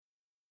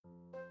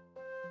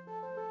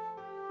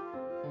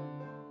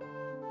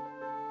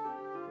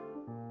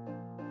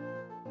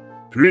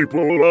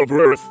People of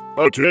Earth,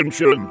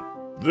 attention!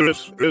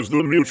 This is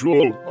the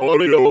Mutual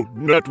Audio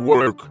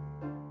Network.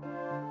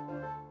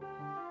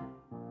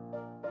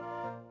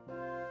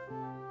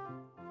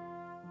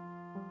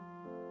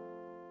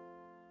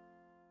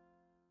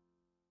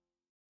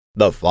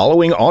 The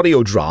following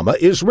audio drama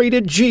is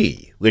rated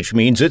G, which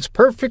means it's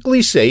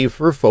perfectly safe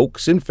for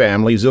folks and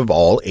families of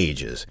all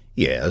ages.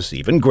 Yes,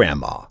 even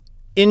Grandma.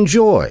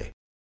 Enjoy.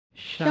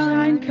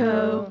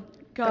 Shineco,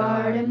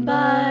 Garden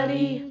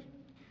Buddy.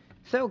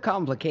 So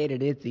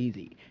complicated it's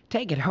easy.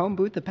 Take it home,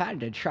 boot the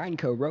patented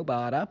Shineco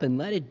robot up, and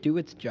let it do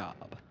its job.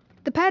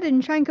 The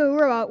patented Shineco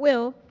robot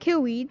will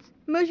kill weeds,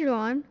 mows your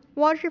lawn,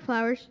 waters your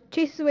flowers,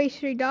 chases away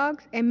stray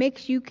dogs, and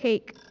makes you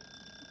cake.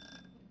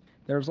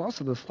 There's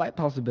also the slight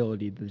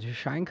possibility that the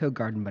Shineco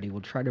Garden Buddy will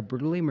try to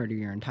brutally murder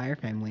your entire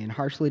family and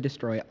harshly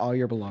destroy all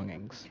your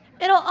belongings.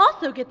 It'll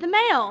also get the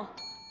mail.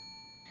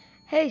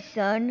 Hey,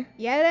 son.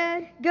 Yeah,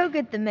 Dad? Go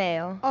get the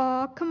mail.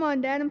 Aw, come on,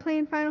 Dad. I'm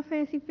playing Final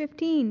Fantasy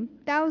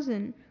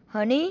 15,000.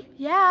 Honey,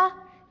 Yeah.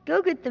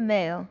 go get the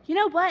mail. You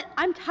know what?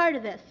 I'm tired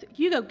of this.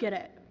 You go get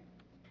it.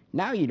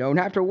 Now you don't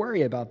have to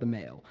worry about the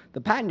mail. The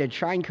patented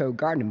Shineco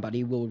Garden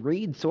Buddy will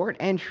read, sort,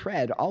 and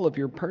shred all of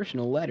your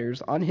personal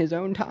letters on his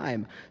own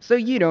time, so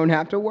you don't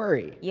have to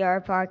worry.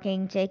 Your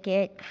parking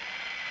ticket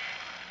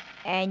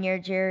and your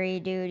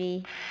jury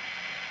duty.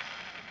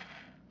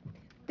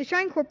 The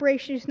Shine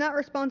Corporation is not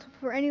responsible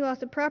for any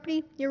loss of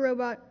property, your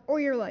robot,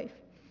 or your life.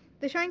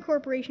 The Shine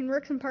Corporation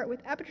works in part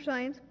with Aperture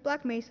Science,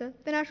 Black Mesa,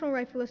 the National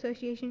Rifle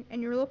Association,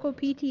 and your local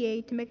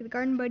PTA to make the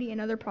Garden Buddy and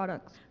other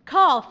products.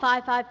 Call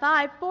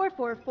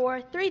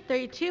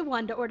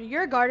 555-444-3321 to order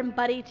your Garden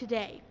Buddy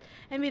today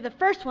and be the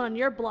first one on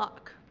your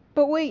block.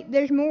 But wait,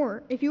 there's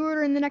more. If you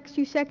order in the next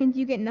 2 seconds,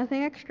 you get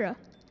nothing extra.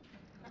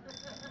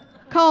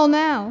 Call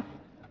now.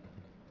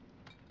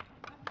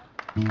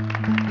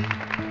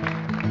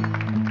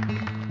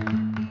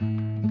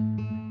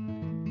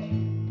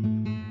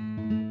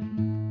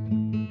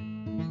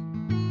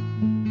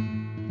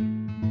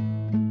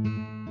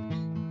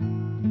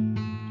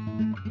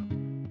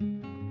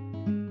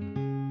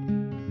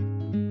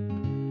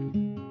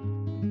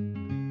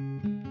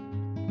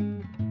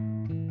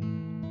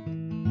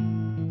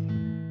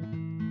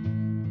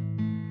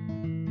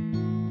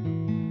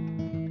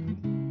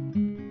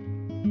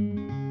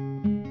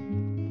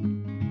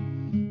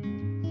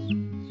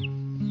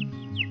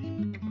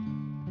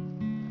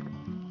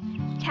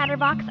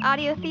 Chatterbox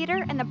Audio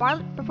Theater and the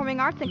Bartlett Performing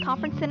Arts and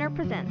Conference Center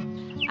presents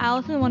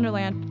Alice in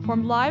Wonderland,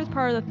 performed live as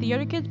part of the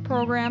Theater Kids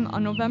program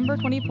on November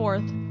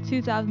 24th,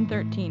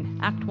 2013,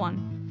 Act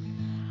 1.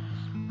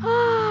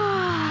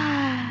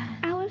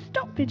 Alice,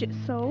 don't fidget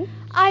so.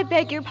 I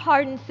beg your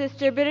pardon,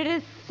 sister, but it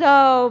is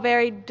so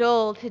very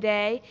dull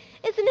today.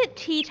 Isn't it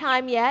tea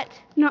time yet?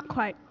 Not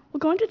quite. We'll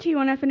go into tea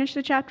when I finish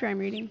the chapter I'm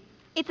reading.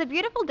 It's a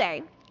beautiful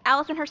day.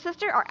 Alice and her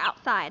sister are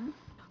outside.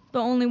 But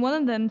only one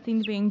of them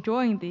seemed to be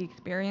enjoying the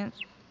experience.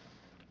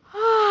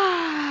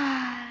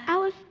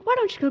 Alice, why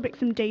don't you go pick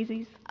some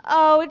daisies?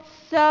 Oh, it's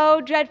so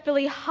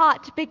dreadfully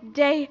hot to pick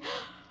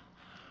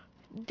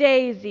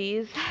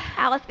daisies.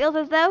 Alice feels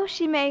as though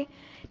she may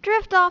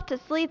drift off to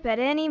sleep at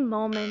any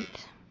moment.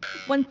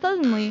 When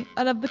suddenly,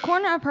 out of the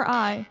corner of her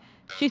eye,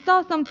 she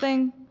saw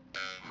something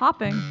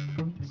hopping.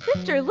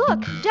 Sister,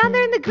 look, down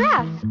there in the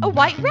grass, a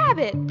white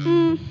rabbit.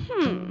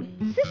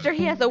 Sister,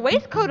 he has a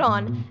waistcoat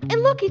on,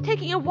 and look, he's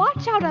taking a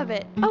watch out of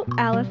it. Oh,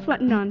 Alice,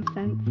 what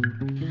nonsense.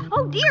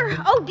 Oh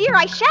dear,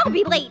 I shall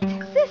be late.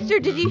 Sister,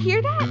 did you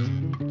hear that?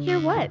 Hear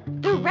what?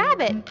 The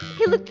rabbit.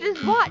 He looked at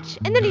his watch,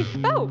 and then he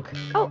spoke.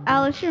 Oh,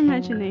 Alice, your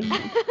imagination.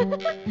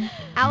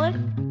 Alice,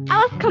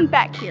 Come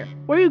back here.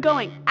 Where are you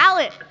going?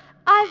 Alice.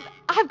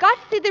 I've got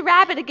to see the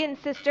rabbit again,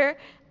 sister.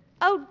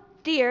 Oh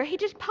dear, he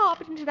just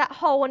popped into that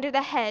hole under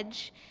the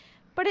hedge.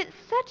 But it's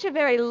such a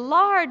very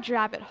large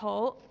rabbit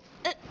hole.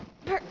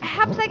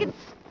 Perhaps I could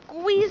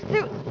squeeze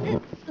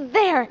through.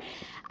 There.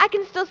 I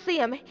can still see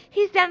him.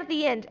 He's down at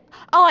the end.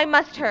 Oh, I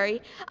must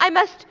hurry.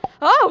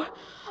 Oh,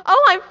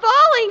 I'm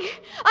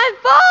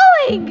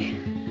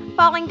falling.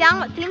 Falling down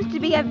what seems to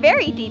be a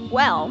very deep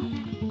well.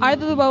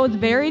 Either the well was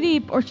very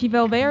deep or she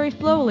fell very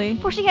slowly,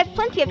 For she has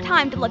plenty of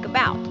time to look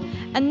about.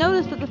 and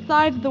noticed that the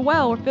sides of the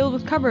well were filled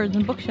with cupboards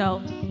and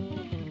bookshelves.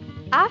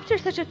 After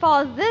such a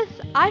fall as this,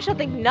 I shall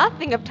think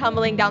nothing of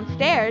tumbling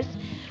downstairs.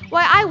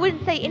 Why, I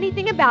wouldn't say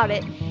anything about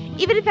it,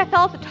 even if I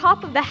fell off the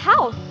top of the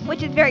house.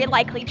 Which is very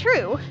likely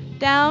true.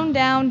 Down,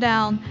 down,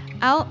 down.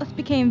 Alice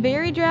became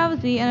very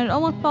drowsy and had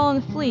almost fallen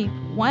asleep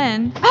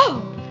when...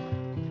 Oh!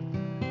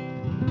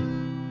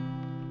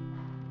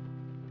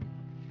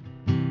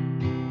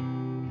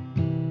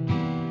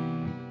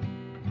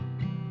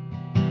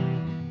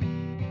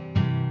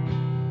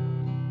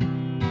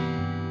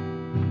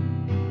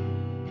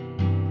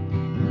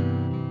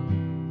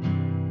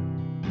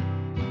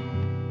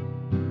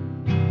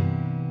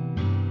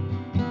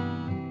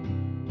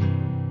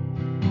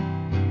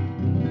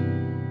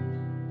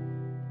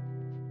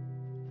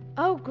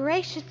 Oh,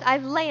 gracious,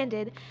 I've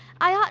landed.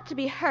 I ought to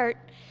be hurt,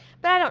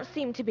 but I don't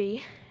seem to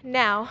be.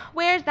 Now,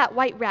 where's that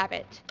white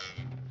rabbit?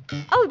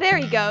 Oh, there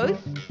he goes.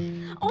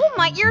 Oh,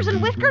 my ears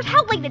and whiskers,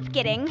 how late it's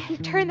getting. He's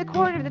turned the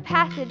corner of the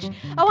passage.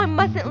 Oh, I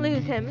mustn't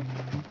lose him.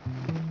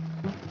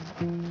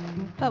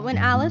 But when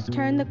Alice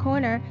turned the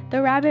corner,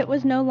 the rabbit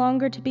was no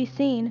longer to be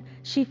seen.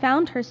 She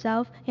found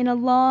herself in a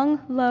long,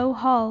 low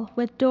hall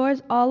with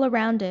doors all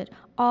around it,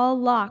 all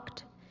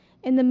locked.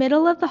 In the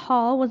middle of the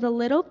hall was a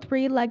little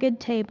three-legged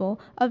table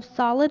of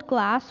solid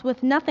glass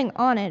with nothing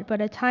on it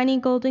but a tiny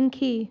golden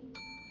key.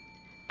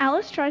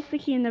 Alice tries the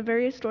key in the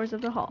various doors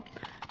of the hall,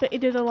 but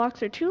either the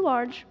locks are too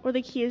large or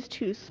the key is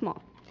too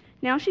small.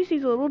 Now she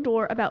sees a little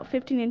door about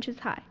 15 inches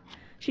high.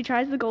 She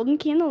tries the golden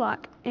key in the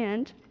lock,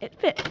 and it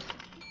fits.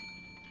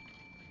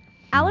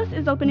 Alice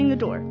is opening the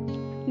door.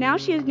 Now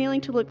she is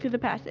kneeling to look through the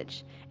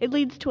passage. It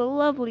leads to a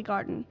lovely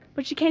garden,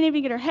 but she can't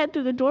even get her head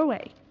through the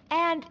doorway.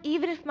 And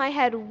even if my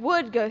head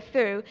would go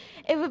through,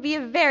 it would be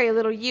of very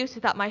little use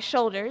without my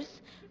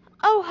shoulders.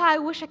 Oh, how I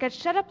wish I could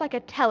shut up like a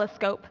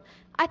telescope.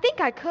 I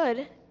think I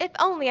could, if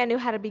only I knew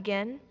how to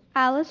begin.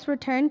 Alice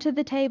returned to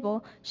the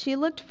table. She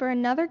looked for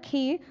another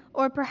key,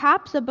 or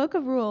perhaps a book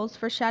of rules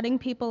for shutting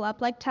people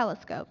up like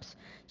telescopes.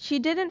 She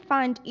didn't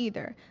find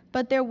either,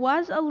 but there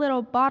was a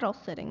little bottle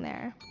sitting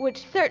there,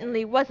 which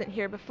certainly wasn't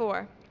here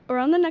before.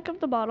 Around the neck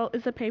of the bottle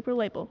is a paper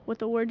label with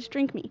the words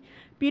 "Drink Me"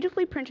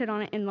 beautifully printed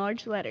on it in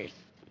large letters.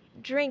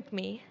 Drink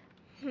me?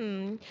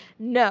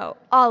 No,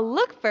 I'll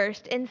look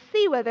first and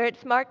see whether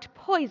it's marked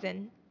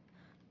poison.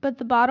 But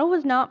the bottle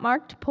was not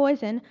marked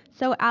poison,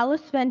 so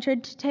Alice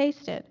ventured to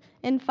taste it,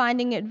 and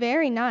finding it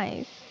very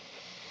nice.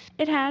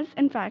 It has,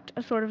 in fact,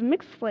 a sort of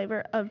mixed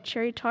flavor of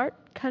cherry tart,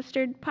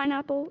 custard,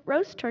 pineapple,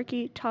 roast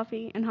turkey,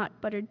 toffee, and hot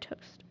buttered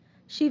toast.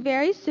 She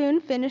very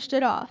soon finished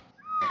it off.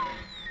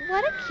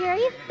 What a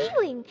curious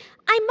feeling!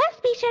 I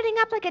must be shutting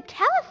up like a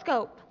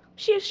telescope.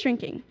 She is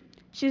shrinking.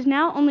 She is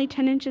now only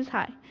 10 inches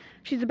high.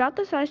 She's about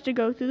the size to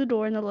go through the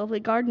door in the lovely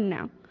garden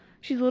now.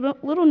 She's a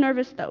little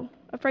nervous, though,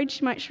 afraid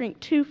she might shrink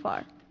too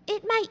far.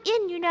 It might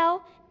end, you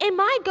know. It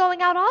might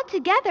going out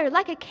altogether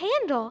like a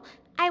candle.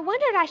 I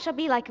wondered I shall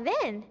be like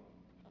then.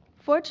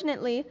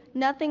 Fortunately,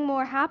 nothing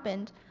more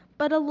happened.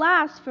 But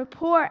alas for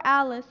poor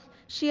Alice!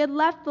 She had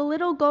left the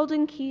little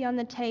golden key on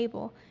the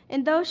table,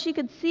 and though she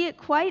could see it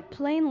quite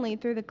plainly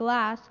through the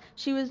glass,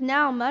 she was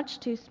now much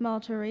too small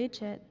to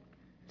reach it.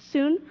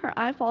 Soon her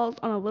eye falls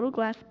on a little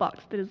glass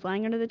box that is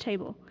lying under the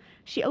table.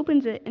 She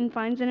opens it and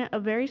finds in it a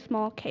very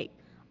small cake,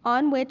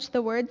 on which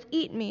the words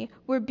 "Eat me"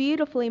 were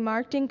beautifully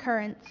marked in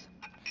currants.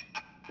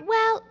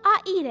 Well,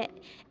 I'll eat it.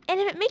 And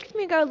if it makes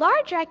me grow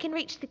larger, I can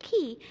reach the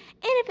key.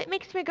 And if it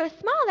makes me grow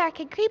smaller, I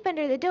can creep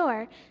under the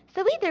door.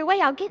 So either way,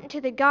 I'll get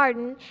into the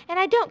garden, and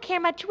I don't care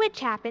much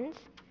which happens.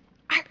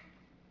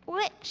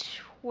 Which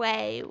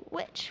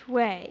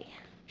way?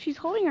 She's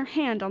holding her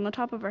hand on the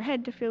top of her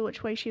head to feel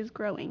which way she is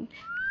growing.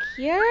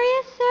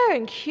 Curiouser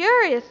and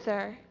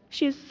curiouser.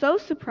 She is so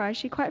surprised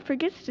she quite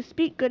forgets to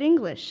speak good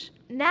English.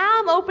 Now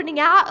I'm opening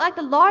out like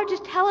the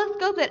largest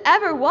telescope that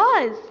ever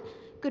was.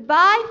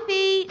 Goodbye,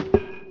 feet.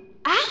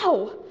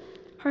 Ow!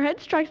 Her head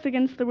strikes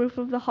against the roof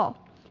of the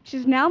hall.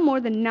 She's now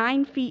more than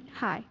 9 feet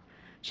high.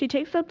 She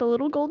takes up the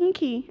little golden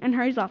key and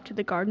hurries off to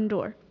the garden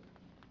door.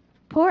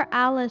 Poor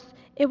Alice!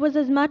 It was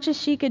as much as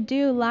she could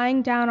do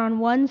lying down on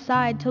one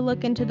side to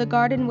look into the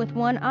garden with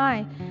one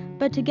eye,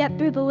 but to get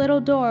through the little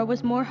door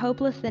was more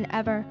hopeless than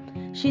ever.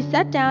 She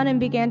sat down and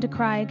began to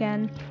cry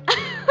again.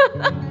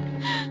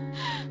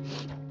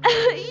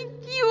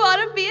 You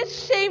ought to be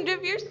ashamed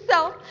of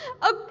yourself,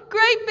 a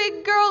great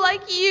big girl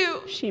like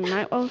you. She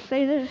might well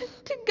say this.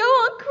 To go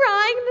on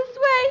crying this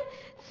way?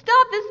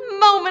 Stop this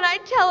moment, I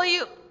tell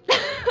you.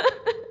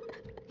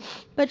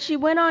 But she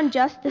went on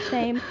just the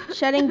same,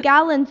 shedding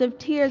gallons of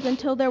tears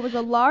until there was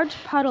a large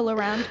puddle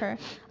around her,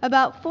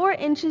 about 4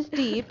 inches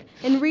deep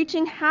and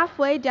reaching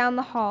halfway down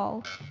the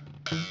hall.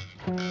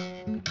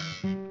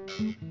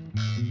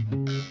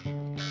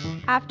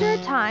 After a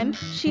time,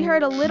 she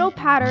heard a little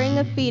pattering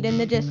of feet in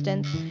the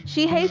distance.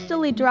 She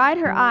hastily dried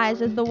her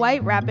eyes as the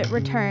White Rabbit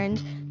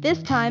returned,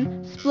 this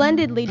time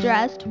splendidly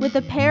dressed, with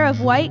a pair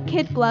of white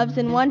kid gloves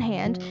in one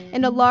hand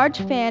and a large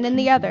fan in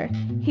the other.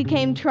 He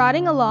came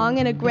trotting along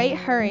in a great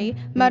hurry,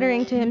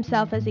 muttering to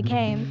himself as he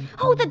came.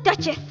 Oh, the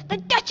Duchess! The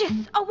Duchess!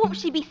 Oh, won't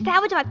she be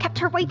savage if I've kept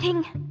her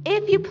waiting?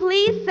 If you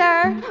please,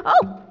 sir.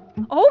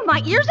 Oh,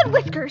 my ears and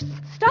whiskers!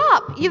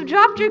 Stop! You've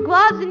dropped your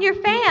gloves and your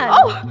fan.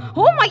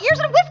 Oh, my ears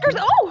and whiskers!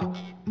 Oh!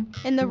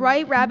 And the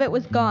White Rabbit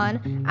was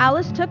gone.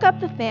 Alice took up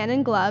the fan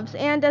and gloves,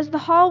 and as the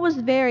hall was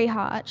very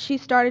hot, she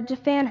started to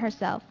fan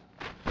herself.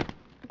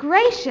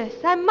 Gracious,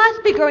 I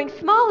must be growing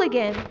small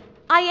again.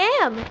 I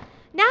am.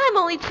 Now I'm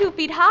only 2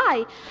 feet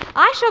high.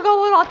 I shall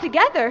go out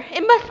altogether.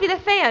 It must be the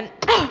fan.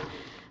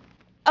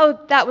 Oh,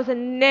 that was a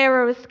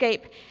narrow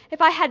escape.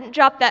 If I hadn't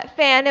dropped that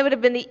fan, it would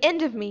have been the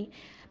end of me.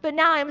 But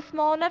now I am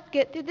small enough to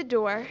get through the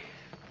door.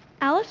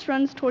 Alice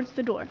runs towards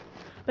the door,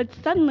 but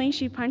suddenly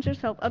she finds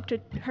herself up to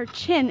her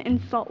chin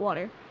in salt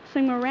water,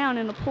 swimming around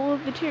in a pool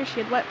of the tears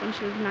she had wept when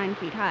she was 9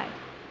 feet high.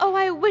 Oh,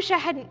 I wish I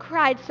hadn't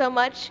cried so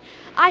much.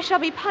 I shall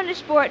be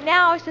punished for it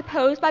now, I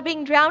suppose, by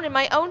being drowned in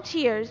my own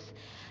tears.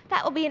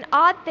 That will be an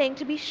odd thing,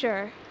 to be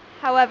sure.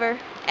 However,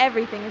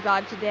 everything is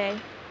odd today.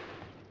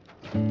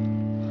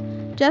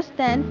 Just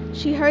then,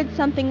 she heard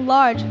something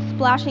large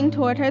splashing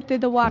toward her through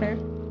the water.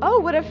 Oh,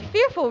 what a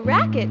fearful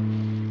racket!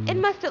 It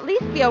must at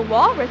least be a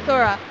walrus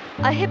or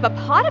a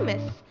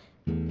hippopotamus.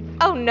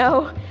 Oh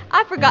no,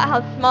 I forgot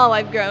how small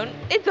I've grown.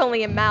 It's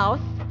only a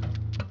mouse.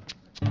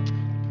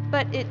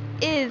 But it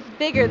is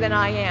bigger than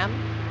I am.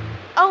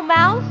 Oh,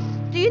 Mouse,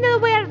 do you know the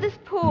way out of this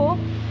pool?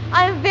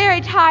 I am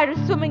very tired of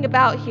swimming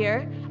about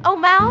here. Oh,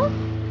 Mouse?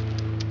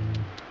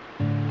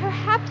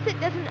 Perhaps it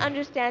doesn't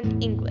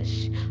understand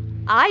English.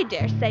 I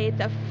dare say it's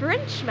a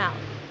French mouse.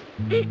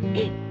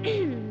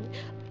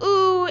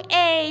 Ooh,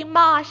 a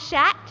ma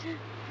shat.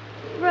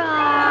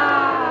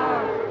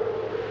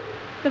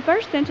 The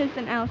first sentence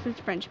in Alice's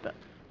French book.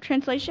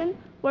 Translation,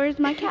 where is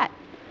my cat?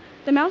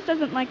 The mouse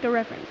doesn't like the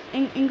reference,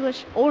 in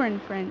English or in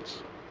French.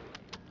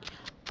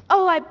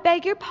 Oh, I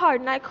beg your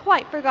pardon. I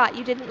quite forgot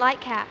you didn't like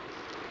cats.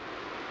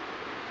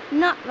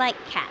 Not like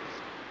cats.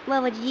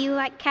 Well, would you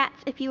like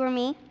cats if you were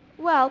me?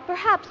 Well,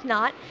 perhaps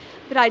not,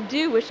 but I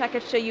do wish I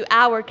could show you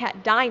our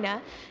cat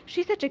Dinah.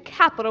 She's such a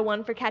capital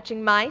one for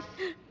catching mice.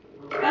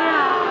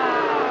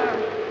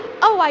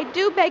 Oh, I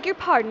do beg your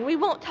pardon. We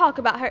won't talk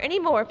about her any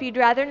more if you'd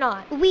rather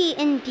not. We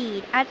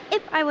indeed, as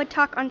if I would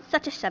talk on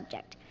such a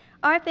subject.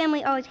 Our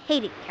family always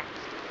hated cats.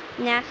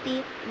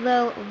 Nasty,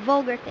 low,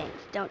 vulgar things.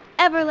 Don't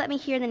ever let me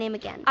hear the name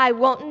again. I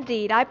won't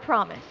indeed, I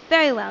promise.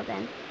 Very well,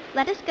 then.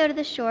 Let us go to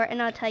the shore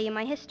and I'll tell you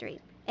my history.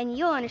 And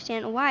you'll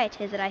understand why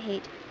it is that I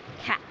hate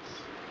cats.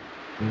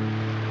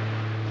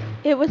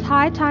 It was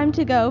high time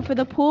to go, for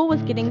the pool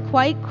was getting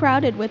quite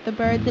crowded with the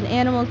birds and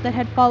animals that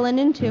had fallen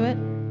into it.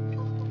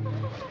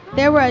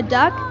 There were a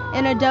duck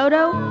and a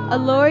dodo, a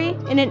lory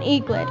and an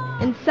eaglet,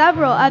 and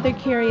several other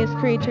curious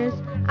creatures.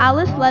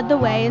 Alice led the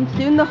way, and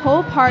soon the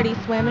whole party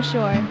swam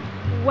ashore.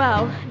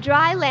 Well,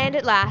 dry land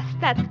at last.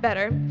 That's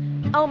better.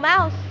 Oh,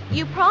 Mouse,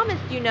 you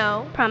promised, you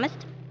know.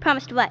 Promised?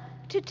 Promised what?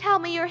 To tell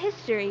me your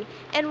history,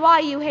 and why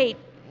you hate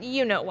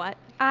you-know-what.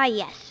 Ah,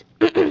 yes.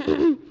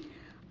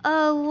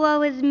 Oh,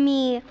 woe is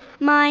me.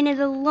 Mine is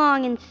a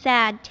long and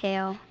sad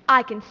tale.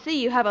 I can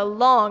see you have a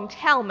long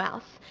tail,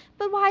 Mouse.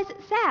 But why is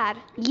it sad?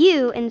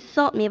 You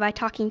insult me by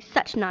talking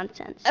such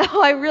nonsense.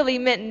 Oh, I really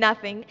meant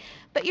nothing.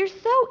 But you're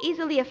so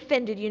easily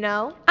offended, you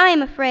know. I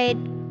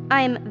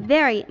am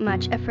very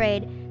much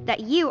afraid that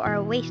you are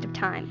a waste of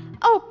time.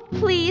 Oh,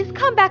 please,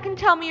 come back and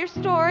tell me your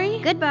story.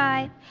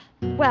 Goodbye.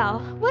 Well,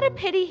 what a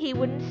pity he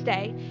wouldn't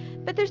stay.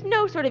 But there's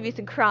no sort of use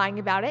in crying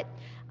about it.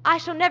 I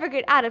shall never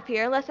get out of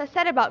here unless I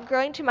set about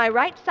growing to my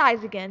right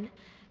size again.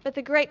 But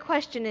the great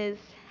question is,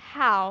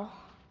 how?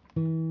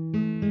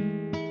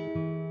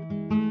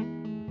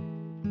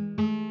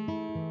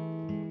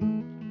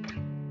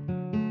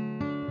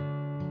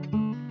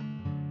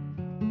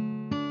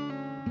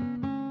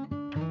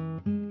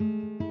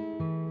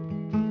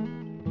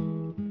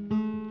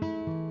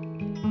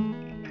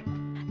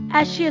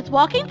 As she is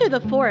walking through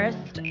the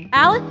forest,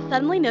 Alice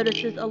suddenly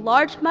notices a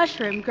large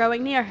mushroom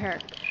growing near her,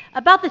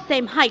 about the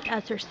same height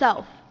as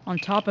herself. On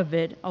top of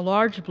it, a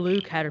large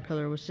blue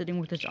caterpillar was sitting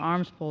with his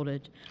arms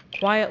folded,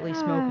 quietly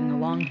smoking a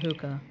long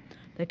hookah.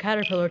 The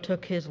caterpillar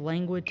took his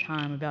languid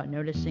time about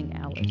noticing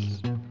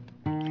Alice.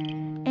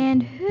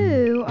 And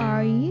who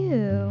are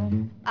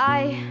you?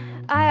 I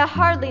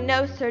hardly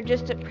know, sir,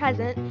 just at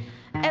present.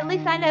 At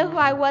least I know who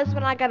I was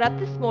when I got up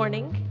this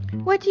morning.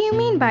 What do you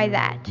mean by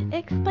that?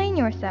 Explain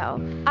yourself.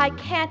 I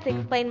can't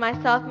explain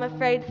myself, I'm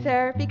afraid,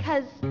 sir,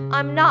 because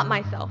I'm not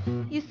myself.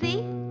 You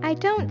see? I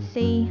don't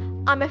see.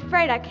 I'm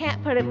afraid I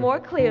can't put it more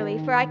clearly,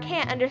 for I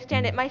can't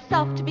understand it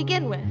myself to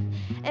begin with.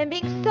 And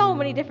being so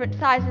many different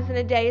sizes in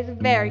a day is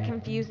very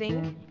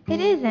confusing.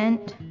 It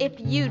isn't. If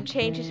you'd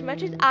changed as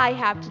much as I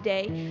have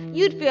today,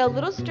 you'd feel a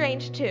little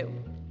strange, too.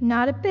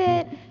 Not a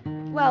bit.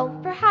 Well,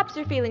 perhaps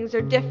your feelings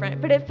are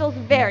different, but it feels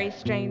very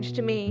strange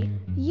to me.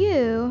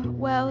 You?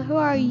 Well, who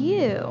are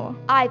you?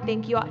 I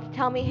think you ought to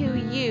tell me who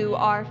you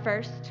are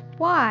first.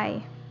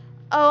 Why?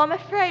 Oh, I'm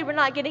afraid we're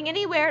not getting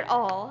anywhere at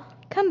all.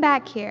 Come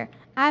back here.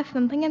 I have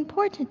something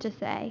important to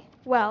say.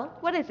 Well,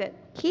 what is it?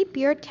 Keep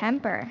your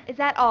temper. Is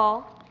that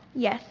all?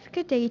 Yes,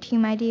 good day to you,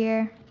 my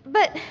dear.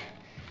 But...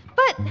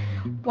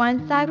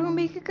 One side will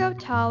make you go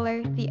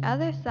taller, the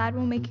other side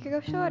will make you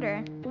go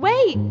shorter.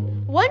 Wait!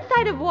 One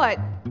side of what?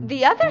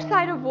 The other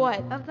side of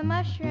what? Of the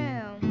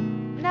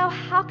mushroom. Now,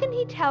 how can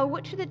he tell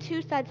which are the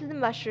two sides of the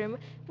mushroom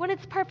when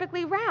it's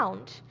perfectly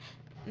round?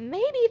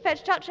 Maybe if I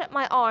stretch up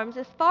my arms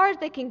as far as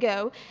they can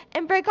go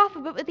and break off a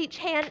bit with each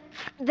hand.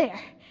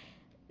 There.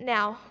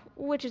 Now,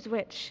 which is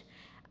which?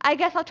 I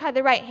guess I'll try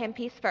the right hand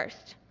piece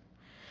first.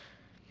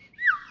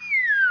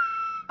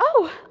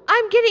 Oh,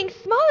 I'm getting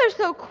smaller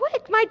so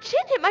quick. My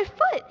chin hit my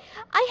foot.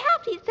 I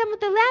have to eat some of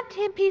the left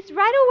hand piece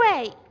right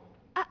away.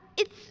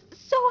 It's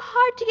so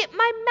hard to get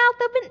my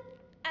mouth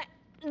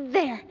open.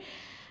 There.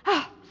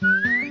 Oh.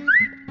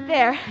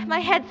 There, my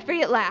head's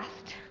free at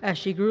last. As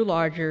she grew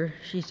larger,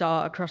 she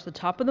saw across the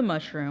top of the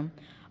mushroom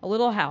a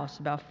little house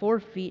about 4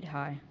 feet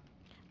high.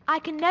 I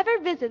can never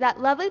visit that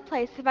lovely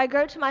place if I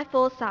grow to my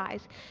full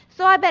size,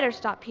 so I better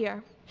stop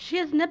here. She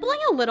is nibbling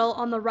a little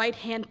on the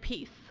right-hand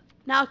piece.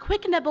 Now a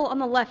quick nibble on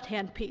the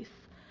left-hand piece.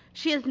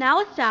 She is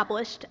now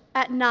established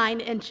at 9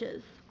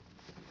 inches.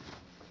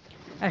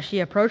 As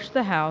she approached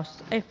the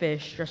house, a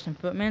fish, dressed in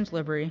footman's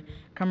livery,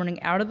 came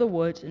running out of the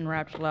woods and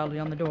rapped loudly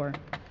on the door.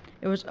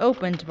 It was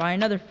opened by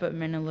another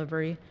footman in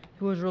livery,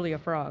 who was really a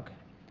frog.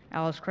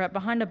 Alice crept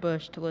behind a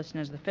bush to listen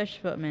as the fish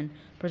footman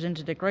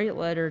presented a great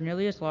letter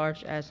nearly as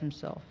large as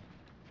himself.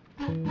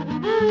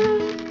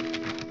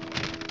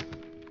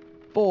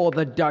 For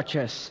the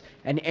Duchess,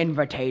 an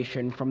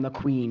invitation from the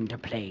Queen to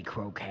play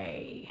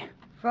croquet.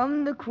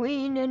 From the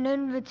Queen, an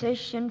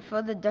invitation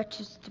for the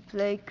Duchess to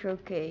play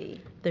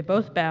croquet. They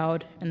both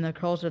bowed, and the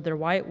curls of their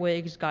white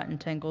wigs got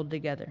entangled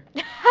together.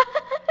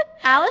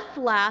 Alice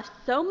laughed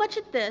so much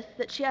at this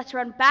that she has to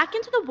run back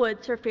into the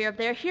woods for fear of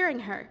their hearing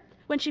her.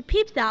 When she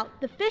peeps out,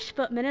 the fish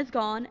footman is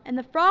gone, and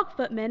the frog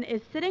footman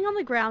is sitting on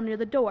the ground near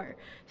the door,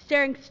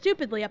 staring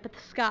stupidly up at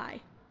the sky.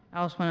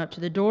 Alice went up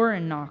to the door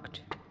and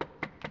knocked.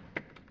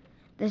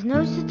 There's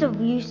no sort of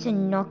use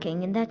in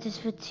knocking, and that is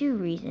for 2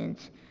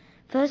 reasons.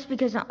 First,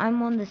 because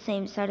I'm on the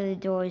same side of the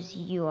door as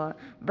you are.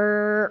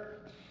 Brrr.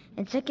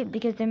 And second,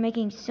 because they're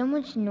making so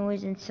much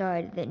noise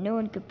inside that no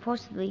one could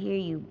possibly hear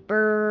you.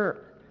 Brrr.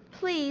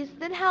 Please,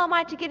 then how am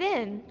I to get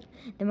in?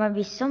 There might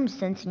be some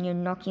sense in your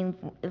knocking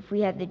if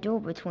we have the door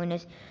between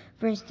us.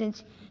 For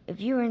instance, if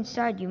you were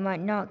inside, you might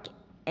knock,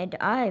 and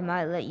I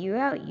might let you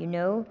out, you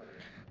know.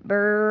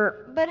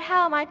 Brrr. But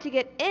how am I to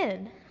get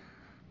in?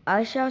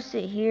 I shall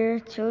sit here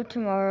till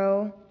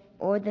tomorrow,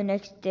 or the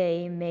next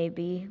day,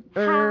 maybe.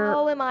 Brrr.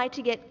 How am I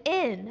to get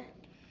in?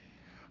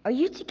 Are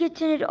you to get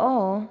in at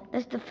all?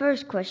 That's the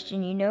first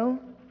question, you know.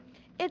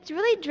 It's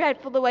really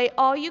dreadful the way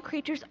all you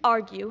creatures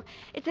argue.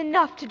 It's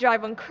enough to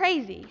drive one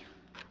crazy.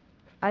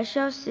 I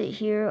shall sit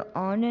here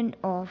on and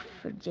off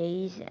for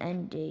days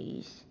and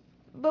days.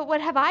 But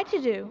what have I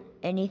to do?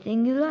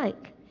 Anything you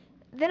like.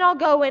 Then I'll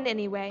go in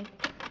anyway.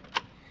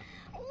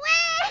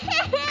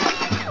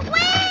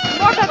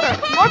 More pepper!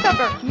 More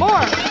pepper!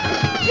 More!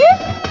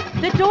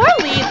 The door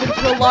leads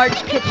into a large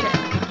kitchen.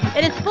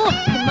 It is full of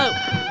smoke.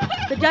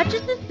 The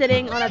Duchess is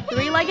sitting on a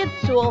 3-legged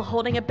stool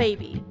holding a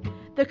baby.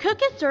 The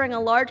cook is stirring a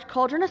large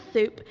cauldron of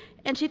soup,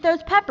 and she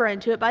throws pepper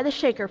into it by the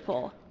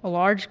shakerful. A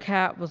large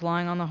cat was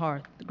lying on the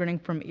hearth, grinning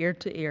from ear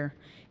to ear.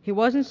 He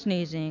wasn't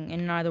sneezing,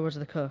 and neither was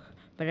the cook,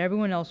 but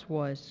everyone else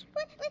was.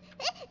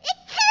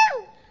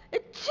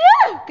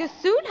 Achoo!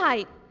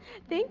 Gesundheit!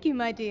 Thank you,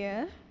 my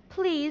dear.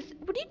 Please,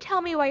 would you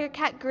tell me why your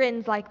cat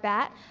grins like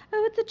that?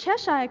 Oh, it's a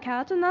Cheshire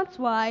cat, and that's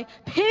why.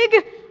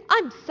 Pig!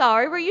 I'm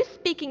sorry, were you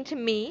speaking to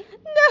me?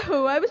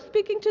 No, I was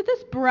speaking to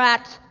this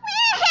brat.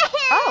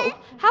 Oh,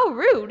 how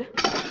rude.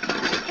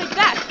 Take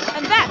that,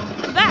 and that,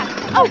 and that.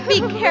 Oh, be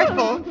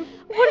careful.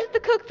 What is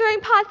the cook throwing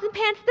pots and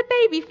pans at the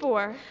baby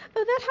for?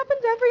 Oh, that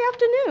happens every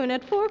afternoon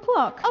at 4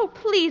 o'clock. Oh,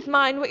 please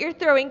mind what you're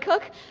throwing,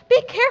 cook.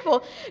 Be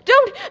careful.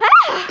 Don't...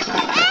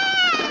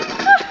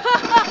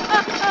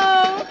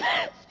 Oh,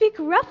 speak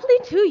roughly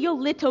to your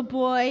little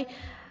boy.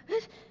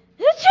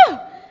 Achoo!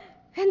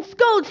 And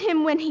scold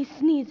him when he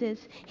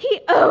sneezes. He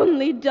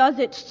only does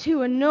it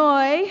to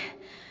annoy.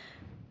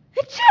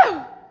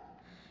 Achoo!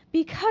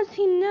 Because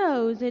he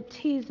knows it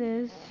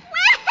teases.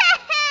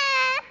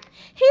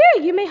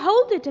 Here, you may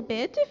hold it a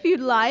bit if you'd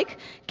like.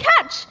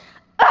 Catch!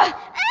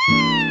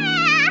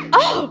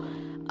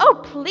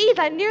 Oh, please,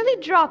 I nearly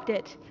dropped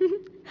it.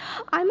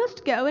 I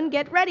must go and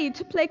get ready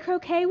to play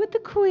croquet with the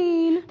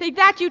Queen. Take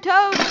that, you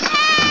toad!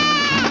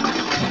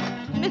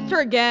 Missed her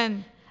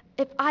again.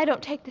 If I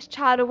don't take this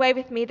child away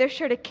with me, they're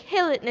sure to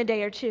kill it in a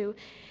day or 2.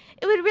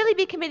 It would really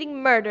be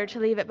committing murder to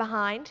leave it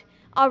behind.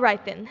 All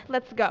right, then,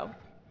 let's go.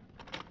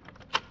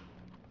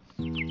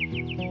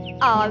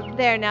 Ah,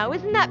 there now,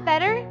 isn't that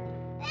better?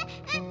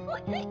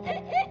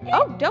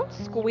 Oh, don't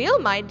squeal,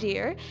 my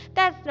dear.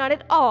 That's not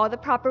at all the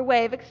proper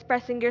way of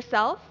expressing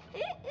yourself.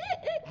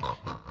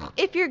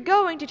 If you're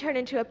going to turn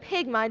into a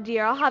pig, my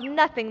dear, I'll have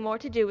nothing more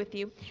to do with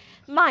you.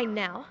 Mind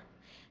now.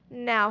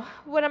 Now,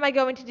 what am I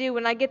going to do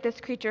when I get this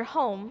creature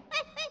home?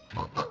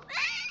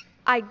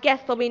 I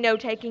guess there'll be no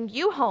taking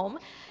you home.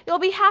 You'll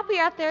be happy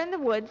out there in the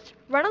woods.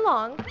 Run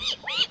along.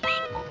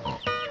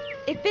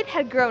 If it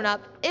had grown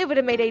up, it would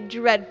have made a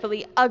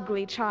dreadfully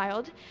ugly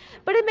child.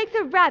 But it makes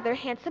a rather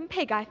handsome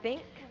pig, I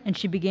think. And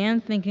she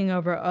began thinking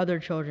over other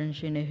children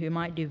she knew who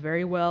might do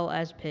very well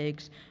as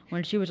pigs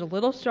when she was a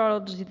little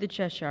startled to see the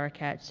Cheshire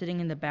Cat sitting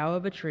in the bough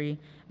of a tree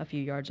a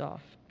few yards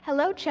off.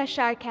 Hello,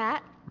 Cheshire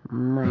Cat.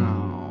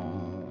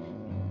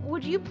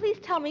 Would you please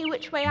tell me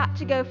which way I ought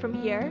to go from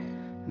here?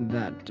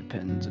 That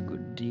depends a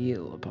good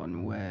deal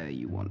upon where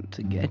you want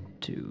to get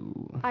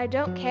to. I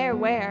don't care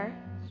where.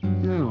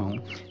 No,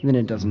 then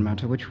it doesn't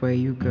matter which way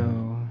you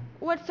go.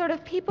 What sort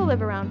of people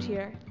live around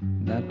here?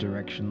 That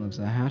direction lives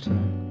a hatter.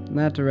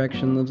 That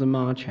direction lives a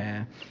March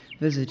hare.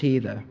 Visit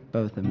either.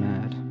 Both are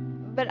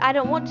mad. But I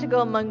don't want to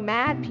go among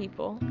mad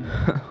people.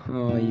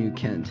 Oh, you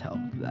can't help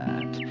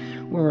that.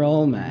 We're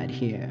all mad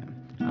here.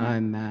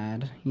 I'm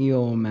mad.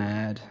 You're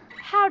mad.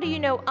 How do you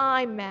know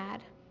I'm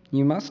mad?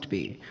 You must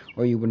be,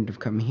 or you wouldn't have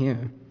come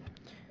here.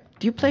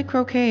 Do you play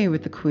croquet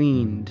with the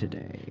Queen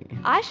today?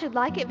 I should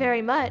like it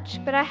very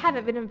much, but I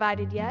haven't been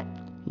invited yet.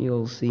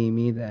 You'll see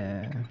me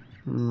there.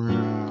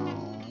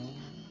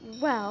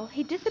 Well,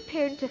 he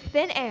disappeared into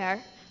thin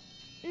air.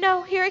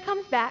 No, here he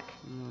comes back.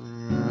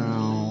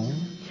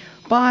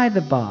 By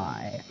the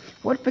by,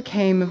 what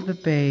became of the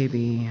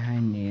baby? I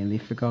nearly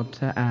forgot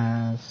to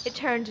ask. It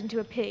turned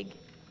into a pig.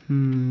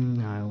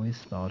 I always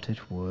thought it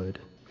would.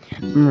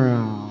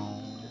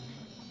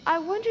 I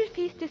wonder if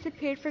he's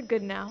disappeared for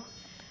good now.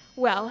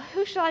 Well,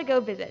 who shall I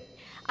go visit?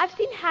 I've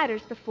seen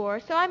hatters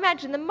before, so I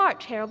imagine the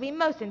March Hare will be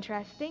most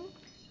interesting.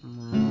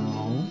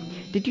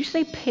 Did you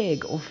say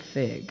pig or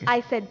fig?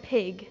 I said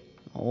pig.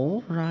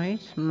 All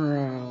right.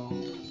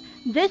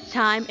 This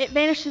time, it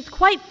vanishes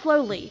quite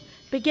slowly,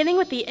 beginning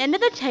with the end of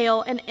the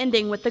tail and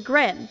ending with the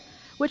grin,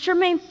 which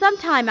remains some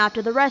time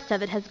after the rest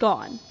of it has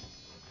gone.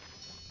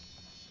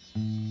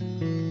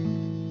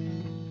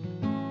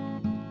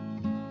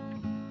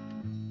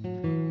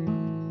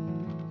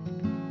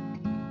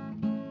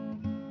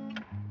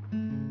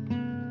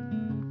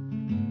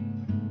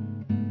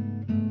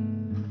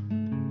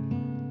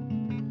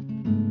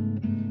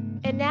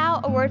 And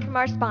now, a word from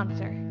our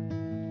sponsor.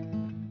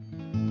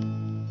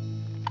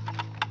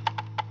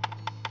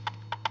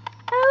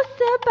 Oh,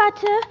 Sir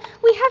Butter,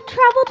 we have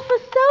traveled for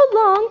so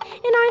long,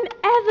 and I'm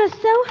ever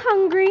so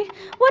hungry.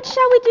 What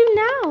shall we do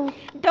now?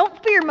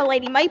 Don't fear, my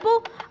Lady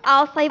Maple.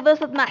 I'll save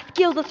us with my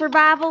skills of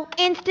survival,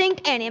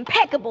 instinct, and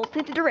impeccable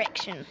sense of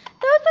direction.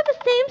 Those are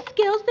the same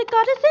skills that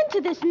got us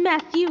into this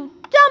mess, you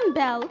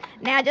dumbbell.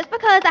 Now, just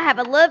because I have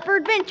a love for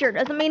adventure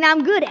doesn't mean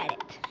I'm good at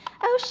it.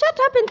 Oh, shut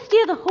up and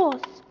steer the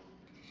horse.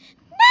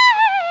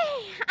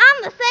 Nay!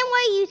 I'm the same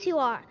way you two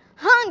are.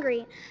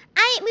 Hungry.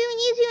 I ain't moving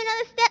you two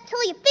another step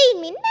till you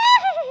feed me.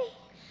 Nay!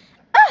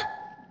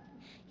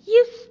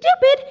 You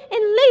stupid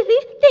and lazy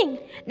thing.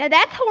 Now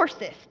that's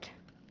horsist.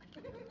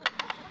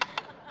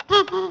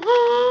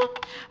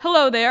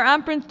 Hello there,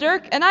 I'm Prince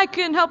Dirk, and I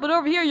couldn't help but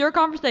overhear your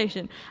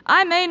conversation.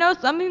 I may know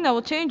something that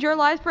will change your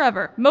lives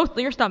forever,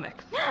 mostly your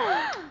stomachs.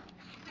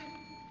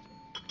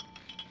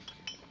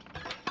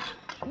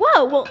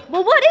 Whoa, well,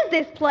 what is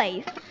this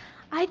place?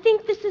 I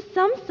think this is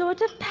some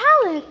sort of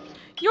palace.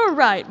 You're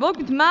right.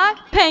 Welcome to my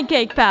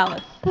Pancake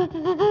Palace.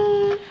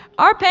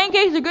 Our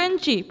pancakes are good and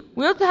cheap.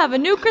 We also have a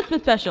new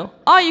Christmas special,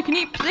 all you can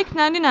eat for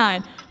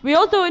 $6.99. We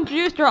also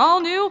introduced our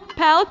all-new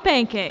Palace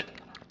Pancake.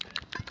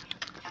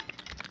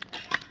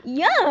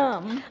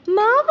 Yum!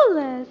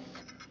 Marvelous.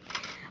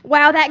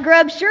 Wow, that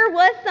grub sure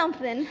was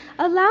something.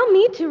 Allow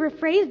me to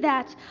rephrase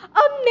that.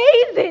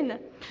 Amazing!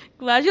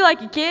 Glad you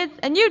like it, kids.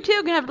 And you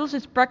too can have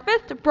delicious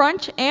breakfast,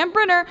 brunch, and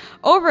dinner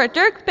over at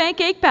Dirk's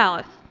Pancake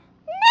Palace.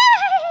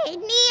 Nay!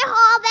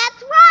 Neehaw,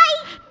 that's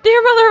right!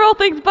 Dear mother of all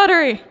things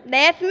buttery.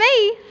 That's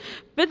me.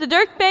 Visit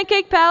Dirk's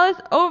Pancake Palace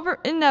over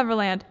in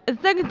Neverland. The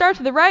second starts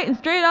to the right and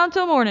straight on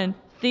till morning.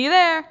 See you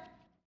there.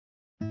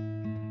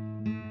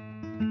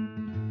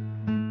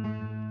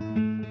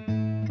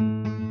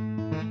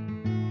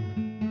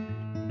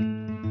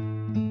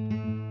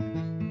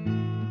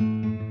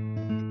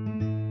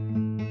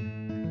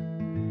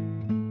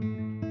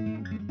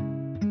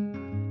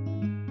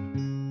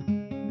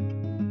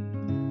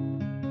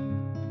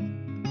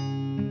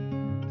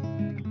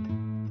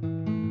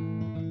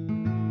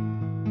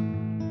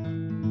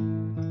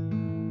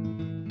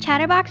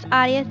 Chatterbox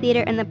Audio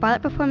Theater and the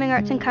Bartlett Performing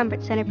Arts and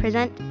Comfort Center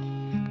present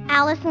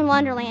Alice in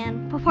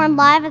Wonderland, performed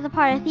live as a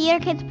part of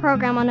Theater Kids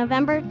program on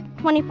November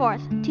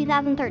 24th,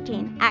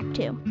 2013, Act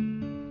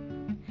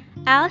 2.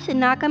 Alice had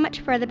not gone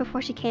much further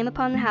before she came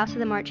upon the house of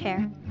the March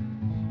Hare.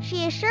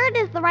 She is sure it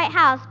is the right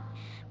house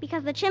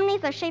because the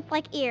chimneys are shaped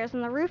like ears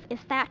and the roof is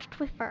thatched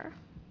with fur.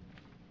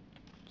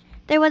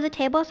 There was a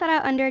table set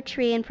out under a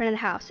tree in front of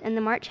the house, and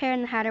the March Hare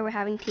and the Hatter were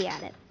having tea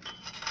at it.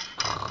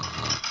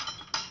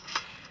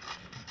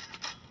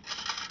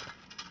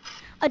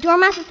 A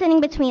dormouse is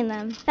sitting between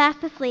them,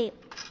 fast asleep.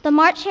 The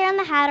March Hare and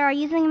the Hatter are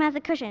using him as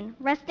a cushion,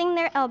 resting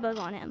their elbows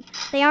on him.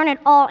 They aren't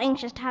at all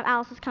anxious to have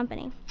Alice's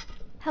company.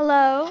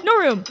 Hello? No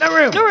room. No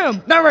room. No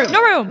room. No room.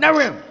 No room. No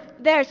room.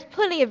 There's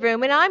plenty of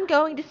room, and I'm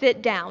going to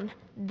sit down.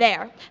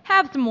 There.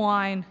 Have some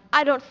wine.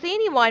 I don't see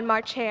any wine,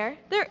 March Hare.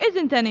 There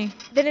isn't any.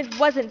 Then it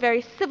wasn't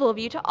very civil of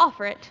you to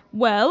offer it.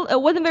 Well, it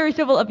wasn't very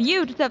civil of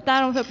you to sit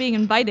down without being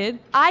invited.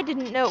 I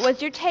didn't know it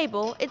was your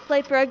table. It's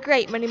laid for a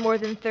great many more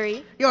than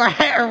 3. Your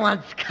hair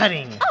wants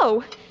cutting.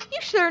 Oh, you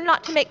sure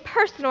not to make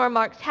personal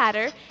remarks,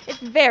 Hatter. It's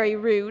very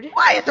rude.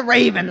 Why, it's a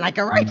raven like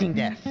a writing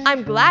desk.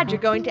 I'm glad you're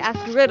going to ask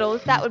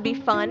riddles. That would be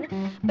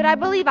fun. But I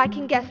believe I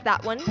can guess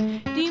that one.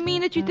 Do you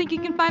mean that you think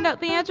you can find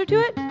out the answer to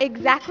it?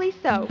 Exactly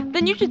so.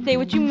 Then you should say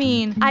what you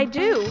mean. I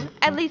do.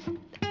 At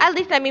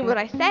least I mean what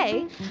I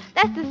say.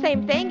 That's the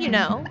same thing, you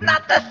know.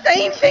 Not the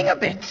same thing a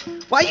bit.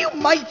 Why, you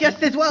might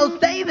just as well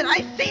say that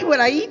I see what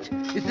I eat.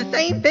 It's the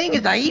same thing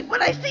as I eat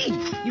what I see.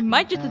 You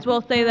might just as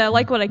well say that I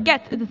like what I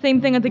get. It's the same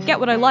thing as I get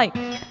what I like.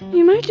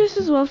 You might just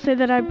as well say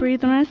that I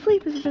breathe when I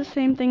sleep is the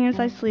same thing as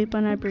I sleep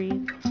when I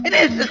breathe. It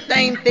is the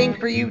same thing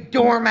for you,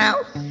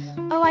 dormouse.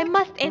 Oh, I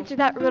must answer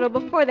that riddle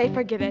before they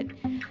forget it.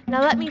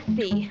 Now let me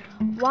see.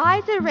 Why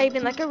is a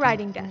raven like a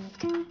writing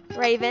desk?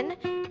 Raven,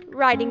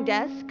 writing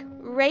desk,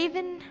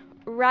 raven,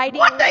 writing...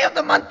 What day of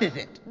the month is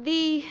it?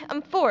 The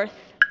 4th.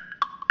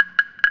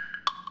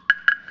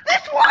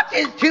 This watch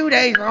is 2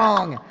 days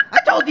wrong. I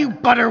told you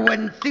butter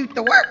wouldn't suit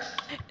the works.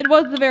 It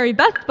was the very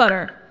best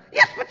butter.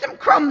 Yes, but some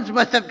crumbs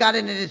must have got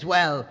in it as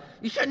well.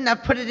 You shouldn't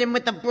have put it in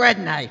with the bread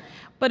knife.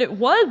 But it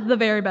was the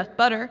very best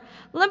butter.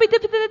 Let me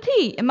dip it in the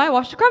tea and might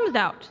wash the crumbs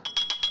out.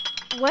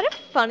 What a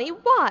funny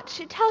watch.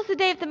 It tells the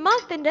day of the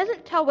month and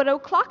doesn't tell what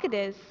o'clock it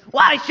is.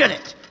 Why should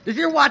it? Does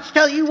your watch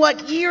tell you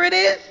what year it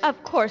is?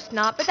 Of course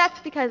not, but that's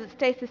because it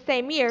stays the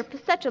same year for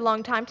such a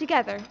long time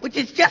together. Which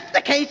is just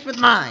the case with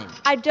mine.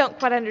 I don't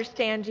quite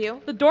understand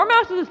you. The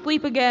dormouse is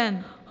asleep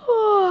again.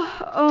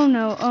 Oh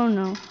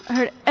no. I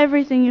heard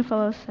everything you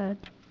fellows said.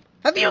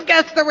 Have you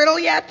guessed the riddle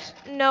yet?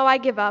 No, I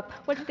give up.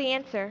 What's the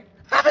answer?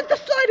 Haven't the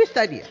slightest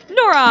idea.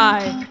 Nor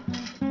I.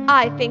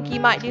 I think you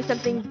might do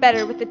something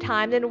better with the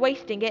time than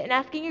wasting it and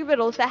asking you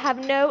riddles that have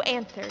no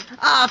answers.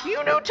 If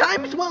you knew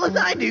time as well as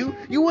I do,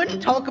 you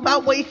wouldn't talk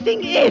about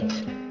wasting it.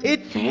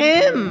 It's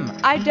him.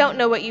 I don't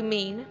know what you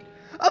mean.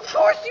 Of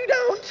course you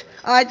don't.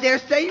 I dare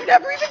say you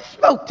never even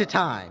spoke to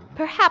time.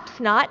 Perhaps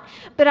not,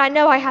 but I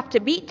know I have to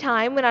beat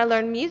time when I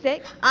learn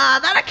music.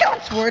 That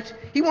accounts for it.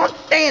 He won't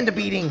stand a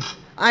beating.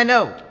 I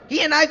know.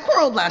 He and I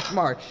quarreled last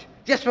March,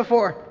 just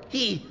before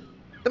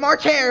the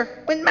March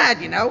Hare, went mad,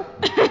 you know.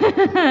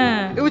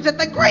 It was at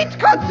the great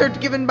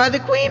concert given by the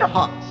Queen of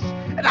Hearts,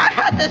 and I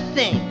had to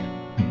sing.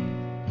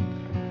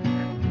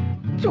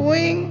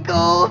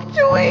 Twinkle,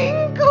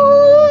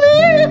 twinkle,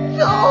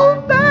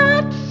 little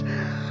bats,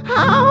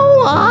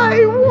 how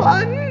I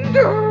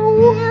wonder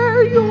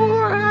where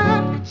you're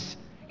at.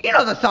 You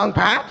know the song,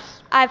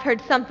 perhaps? I've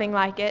heard something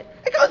like it.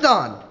 It goes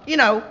on, in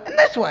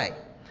this way.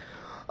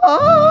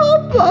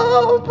 Up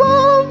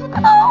above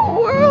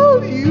our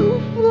world you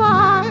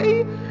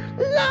fly,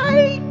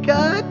 like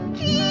a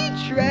tea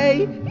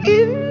tray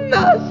in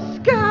the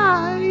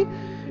sky.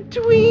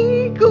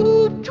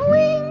 Twinkle,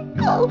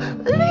 twinkle,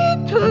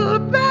 little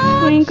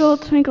bats. Twinkle,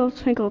 twinkle,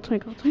 twinkle,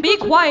 twinkle, twinkle. Be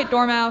quiet,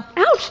 Dormouse.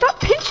 Ouch, stop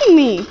pinching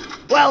me.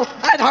 Well,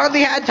 I'd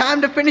hardly had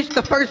time to finish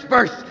the first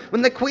verse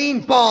when the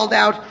Queen bawled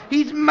out,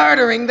 "He's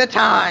murdering the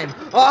time.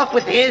 Off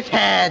with his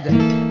head."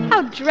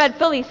 How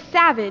dreadfully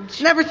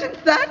savage. Never since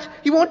that,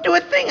 he won't do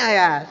a thing I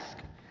ask.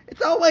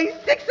 It's always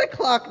 6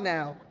 o'clock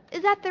now.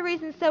 Is that the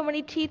reason so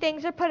many tea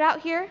things are put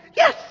out here?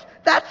 Yes,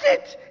 that's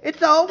it.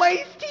 It's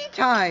always tea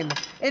time,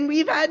 and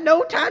we've had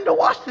no time to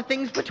wash the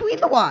things between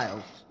the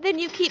whiles. Then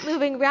you keep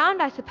moving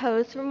round, I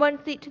suppose, from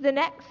one seat to the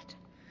next.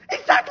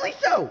 Exactly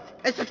so,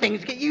 as the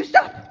things get used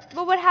up.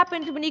 But what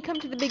happens when you come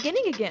to the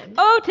beginning again?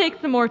 Oh, take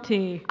some more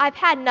tea. I've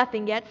had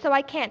nothing yet, so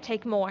I can't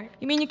take more.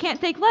 You mean you can't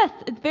take less?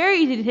 It's very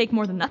easy to take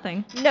more than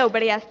nothing.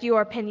 Nobody asked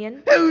your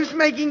opinion. Who's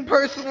making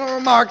personal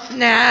remarks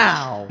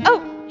now?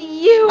 Oh,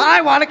 you! I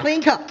want a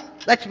clean cup.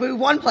 Let's move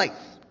one place.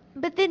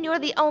 But then you're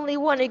the only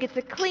one who gets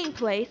a clean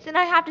place, and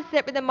I have to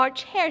sit where the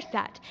March Hare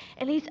sat,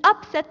 and he's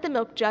upset the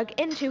milk jug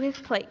into his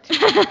plate.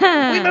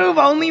 We move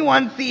only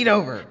one seat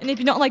over. And if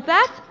you don't like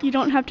that, you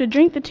don't have to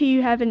drink the tea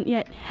you haven't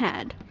yet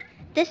had.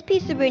 This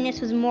piece of rudeness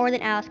was more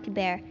than Alice could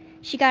bear.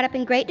 She got up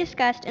in great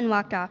disgust and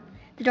walked off.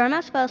 The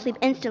Dormouse fell asleep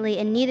instantly,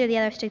 and neither of the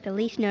others took the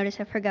least notice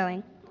of her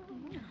going.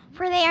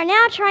 For they are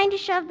now trying to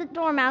shove the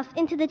Dormouse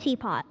into the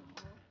teapot.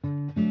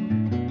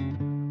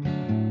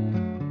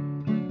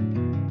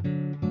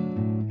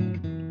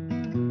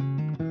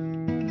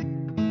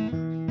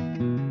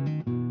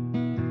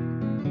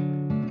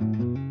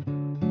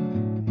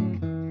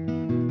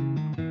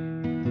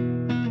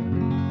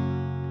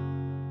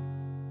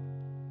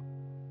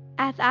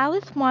 As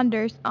Alice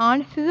wanders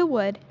on through the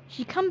wood,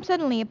 she comes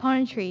suddenly upon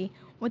a tree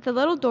with a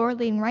little door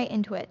leading right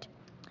into it.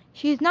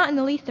 She is not in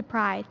the least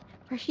surprised,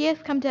 for she has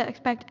come to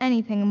expect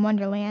anything in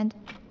Wonderland.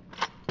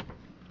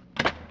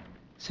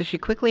 So she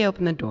quickly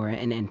opened the door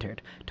and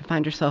entered, to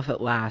find herself at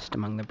last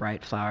among the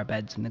bright flower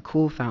beds and the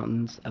cool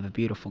fountains of a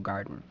beautiful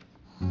garden.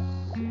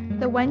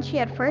 The one she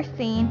had first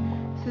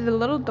seen through the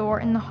little door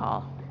in the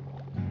hall.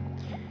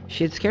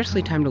 She had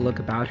scarcely time to look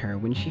about her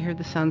when she heard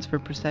the sounds of a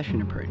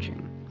procession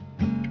approaching.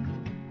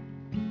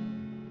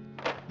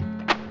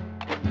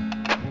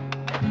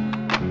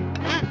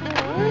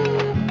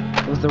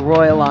 It was the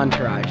royal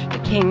entourage, the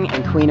King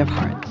and Queen of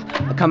Hearts,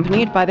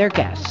 accompanied by their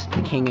guests,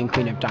 the King and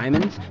Queen of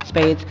Diamonds,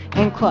 Spades,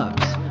 and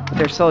Clubs, with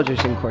their soldiers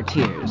and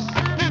courtiers.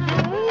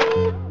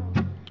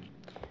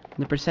 When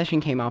the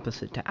procession came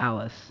opposite to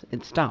Alice,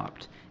 it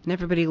stopped, and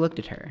everybody looked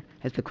at her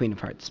as the Queen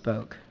of Hearts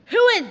spoke.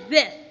 Who is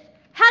this?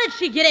 How did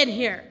she get in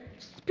here?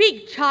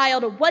 Speak,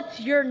 child, what's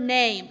your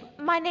name?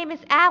 My name is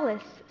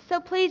Alice, so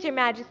please, your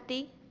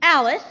majesty.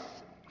 Alice?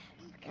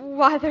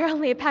 Why, they're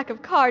only a pack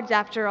of cards,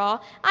 after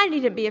all. I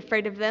needn't be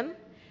afraid of them.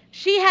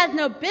 She has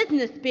no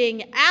business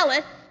being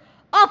Alice.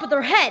 Off with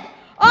her head!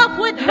 Off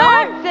with her!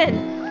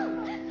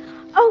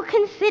 Nonsense! Oh,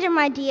 consider,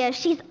 my dear,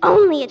 she's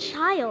only a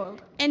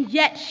child. And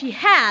yet she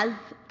has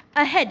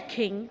a head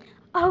king.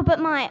 Oh, but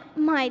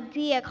my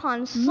dear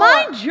consort.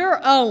 Mind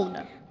your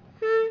own.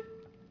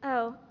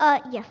 Oh,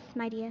 yes,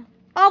 my dear.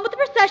 On with the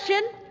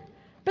procession.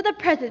 For the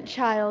present,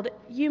 child,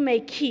 you may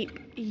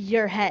keep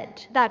your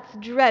head. That's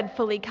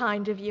dreadfully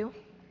kind of you.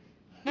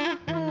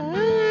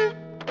 The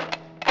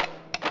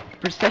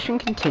procession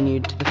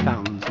continued to the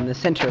fountains in the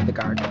center of the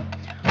garden,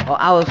 while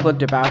Alice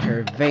looked about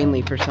her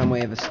vainly for some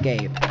way of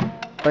escape,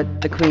 but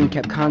the Queen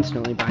kept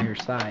constantly by her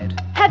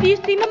side. Have you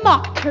seen a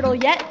mock turtle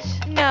yet?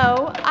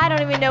 No, I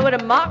don't even know what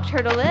a mock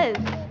turtle is.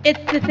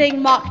 It's the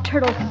thing mock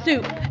turtle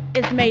soup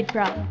is made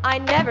from. I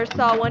never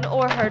saw one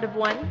or heard of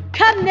one.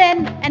 Come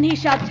then, and he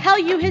shall tell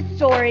you his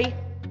story.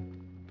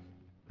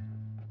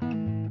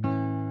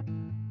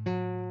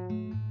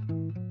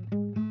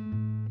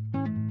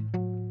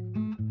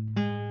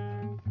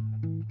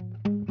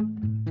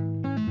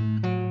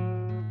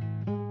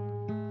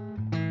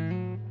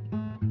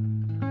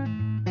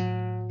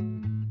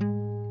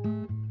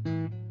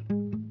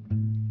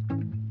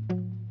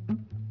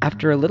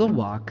 After a little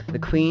walk, the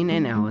Queen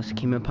and Alice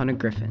came upon a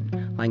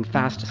griffin, lying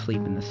fast asleep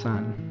in the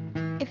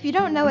sun. If you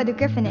don't know what a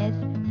griffin is,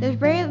 there's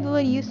very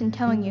little use in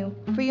telling you,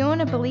 for you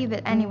wouldn't believe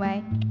it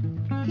anyway.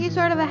 He's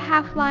sort of a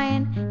half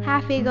lion,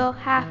 half eagle,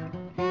 half...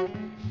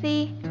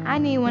 See, I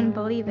knew you wouldn't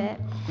believe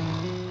it.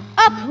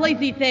 Up,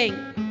 lazy thing,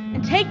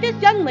 and take this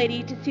young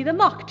lady to see the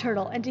mock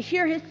turtle and to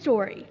hear his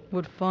story.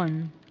 What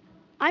fun.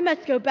 I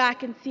must go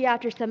back and see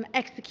after some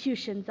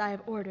executions I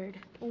have ordered.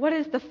 What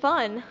is the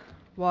fun?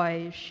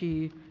 Why,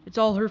 it's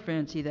all her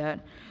fancy that.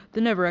 They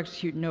never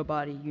execute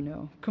nobody, you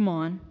know. Come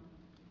on.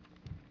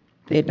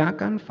 They had not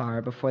gone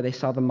far before they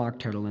saw the mock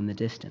turtle in the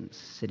distance,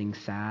 sitting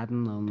sad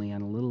and lonely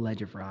on a little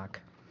ledge of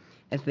rock.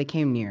 As they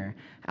came near,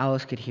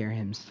 Alice could hear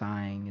him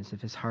sighing as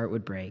if his heart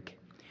would break.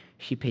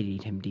 She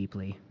pitied him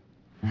deeply.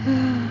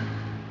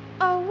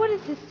 Oh, what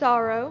is his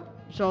sorrow?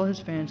 It's all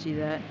his fancy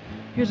that.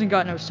 He hasn't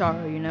got no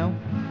sorrow, you know.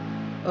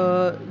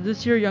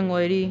 This here young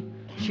lady,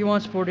 she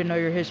wants for to know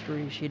your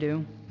history, she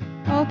do.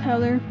 I'll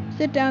tell her.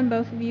 Sit down,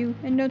 both of you,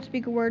 and don't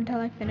speak a word till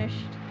I've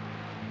finished.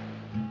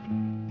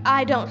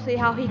 I don't see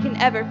how he can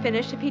ever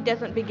finish if he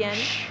doesn't begin.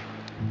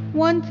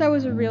 Once I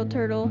was a real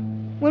turtle.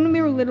 When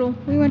we were little,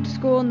 we went to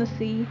school in the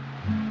sea.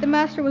 The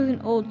master was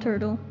an old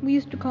turtle. We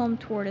used to call him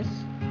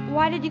Tortoise.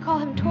 Why did you call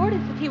him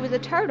Tortoise if he was a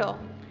turtle?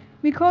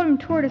 We called him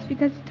Tortoise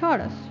because he taught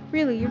us.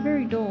 Really, you're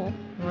very dull.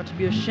 You ought to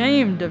be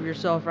ashamed of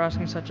yourself for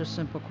asking such a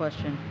simple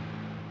question.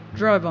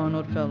 Drive on,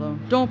 old fellow.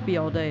 Don't be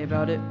all day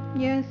about it.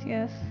 Yes,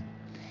 yes.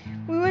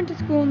 We went to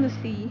school in the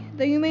sea,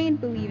 though you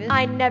mayn't believe it.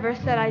 I never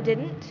said I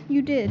didn't.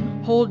 You did.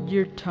 Hold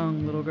your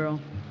tongue, little girl.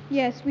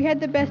 Yes, we had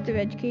the best of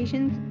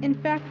educations. In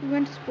fact, we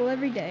went to school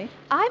every day.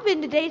 I've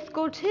been to day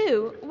school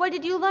too. What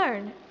did you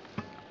learn?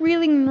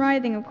 Reeling and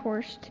writhing, of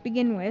course, to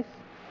begin with.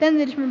 Then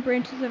the different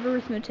branches of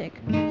arithmetic.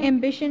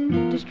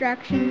 Ambition,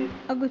 distraction,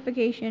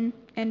 uglification,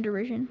 and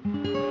derision.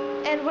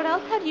 And what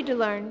else had you to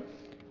learn?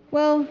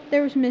 Well,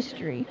 there was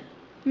mystery.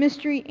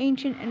 Mystery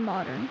ancient and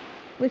modern.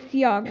 With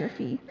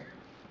theography.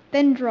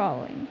 Then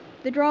drawing.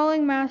 The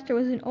drawing master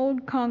was an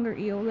old conger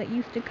eel that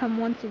used to come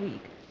once a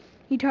week.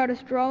 He taught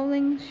us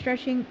drawing,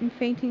 stretching, and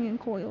fainting in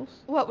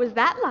coils. What was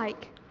that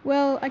like?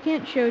 Well, I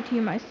can't show it to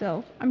you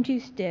myself. I'm too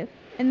stiff,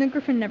 and the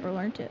griffin never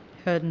learnt it.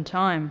 Had in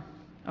time.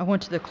 I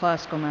went to the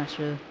classical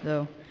master,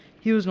 though.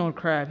 He was an old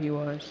crab, he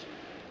was.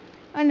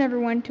 I never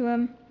went to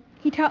him.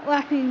 He taught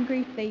laughing and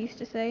grief, they used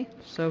to say.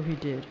 So he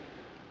did.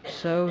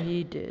 So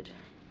he did.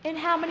 And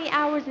how many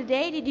hours a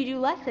day did you do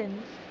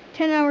lessons?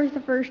 10 hours the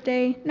first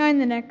day, 9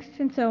 the next,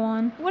 and so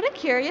on. What a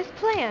curious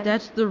plan.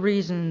 That's the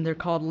reason they're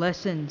called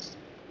lessons,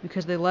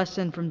 because they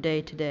lesson from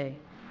day to day.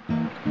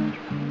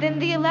 Then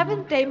the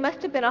 11th day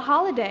must have been a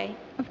holiday.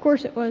 Of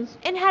course it was.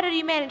 And how did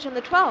you manage on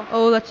the 12th?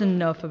 Oh, that's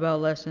enough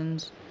about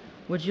lessons.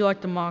 Would you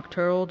like the mock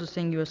turtle to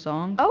sing you a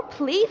song? Oh,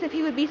 please, if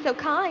he would be so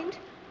kind.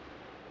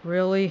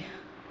 Really?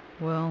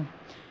 Well,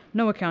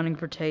 no accounting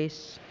for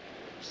tastes.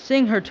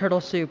 Sing her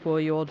turtle soup, will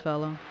you, old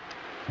fellow?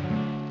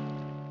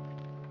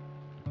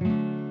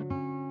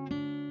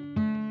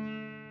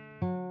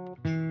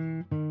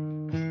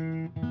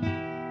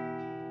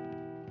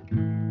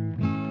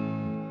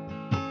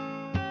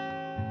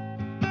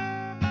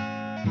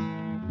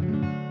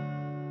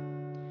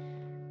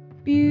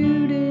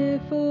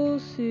 Beautiful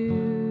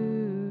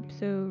soup,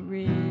 so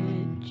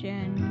rich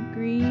and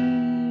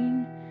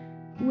green,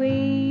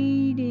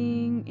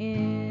 waiting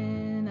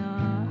in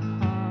a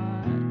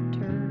hot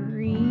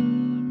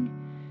tureen.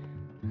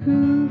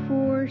 Who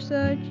for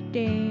such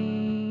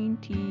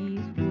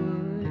dainties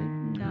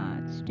would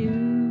not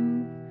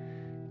stew?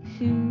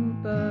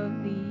 Soup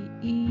of the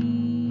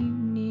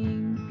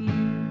evening,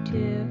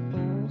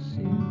 beautiful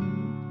soup.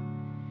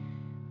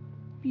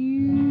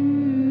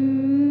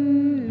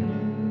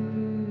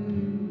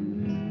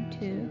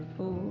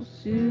 Beautiful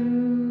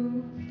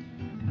soup.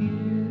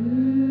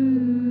 Beautiful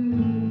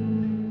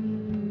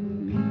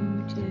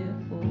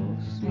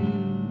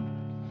soup.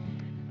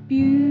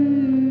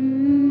 Beautiful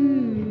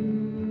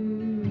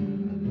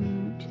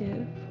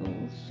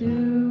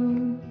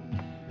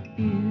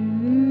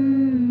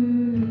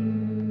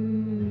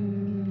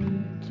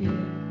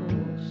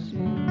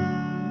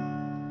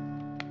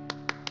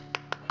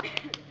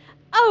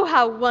Oh,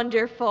 how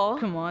wonderful.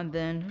 Come on,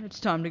 then. It's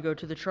time to go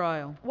to the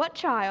trial. What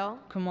trial?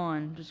 Come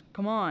on, just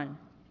come on.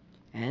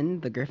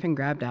 And the Griffin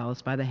grabbed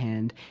Alice by the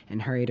hand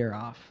and hurried her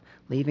off,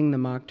 leaving the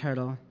Mock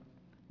Turtle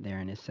there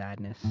in his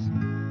sadness.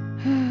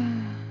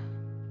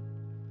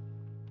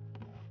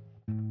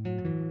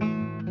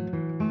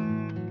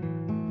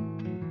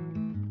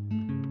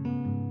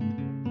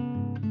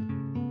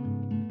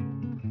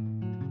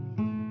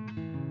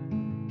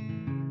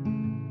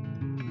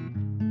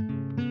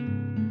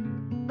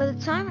 By the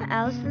time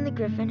Alice and the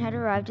Griffin had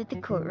arrived at the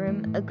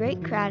courtroom, a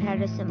great crowd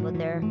had assembled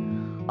there.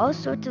 All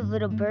sorts of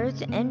little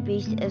birds and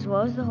beasts, as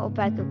well as the whole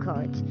pack of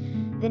cards.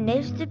 The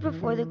knaves stood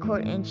before the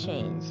court in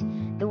chains.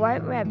 The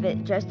White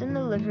Rabbit, dressed in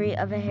the livery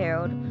of a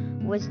herald,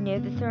 was near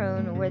the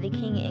throne where the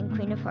King and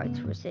Queen of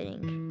Hearts were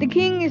sitting. The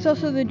king is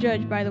also the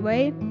judge, by the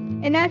way,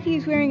 and as he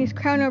is wearing his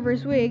crown over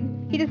his wig,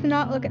 he does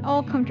not look at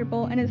all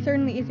comfortable, and it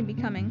certainly isn't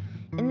becoming.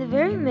 In the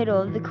very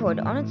middle of the court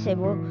on a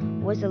table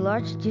was a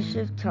large dish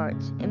of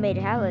tarts. It made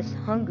Alice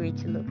hungry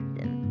to look at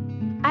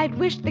them. I'd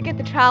wish to get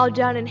the trial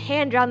done and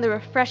hand round the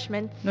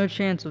refreshments. No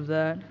chance of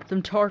that.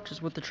 Them tarts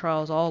is what the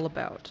trial's all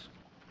about.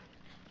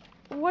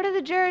 What are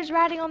the jurors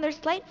writing on their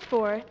slates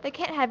for? They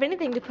can't have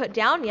anything to put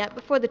down yet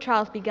before the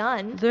trial's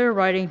begun. They're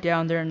writing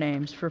down their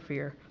names for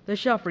fear. They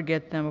shall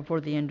forget them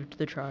before the end of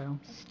the trial.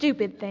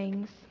 Stupid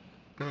things.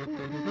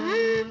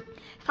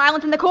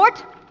 Silence in the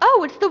court.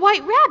 Oh, it's the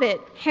White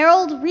Rabbit.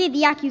 Harold, read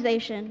the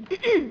accusation.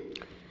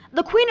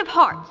 The Queen of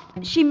Hearts,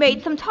 she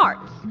made some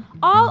tarts,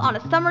 all on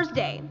a summer's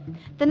day.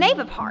 The Knave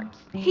of Hearts,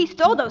 he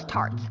stole those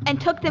tarts and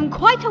took them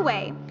quite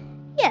away.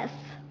 Yes.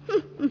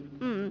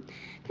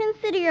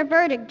 Consider your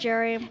verdict,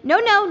 jury. No,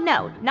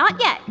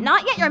 not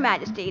yet, Your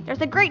Majesty.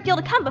 There's a great deal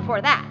to come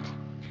before that.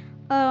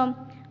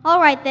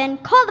 All right then,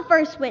 call the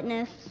first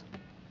witness.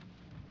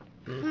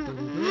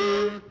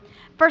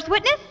 First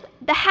witness,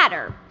 the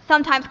Hatter,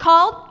 sometimes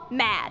called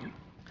Mad.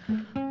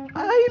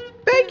 I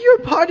beg your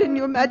pardon,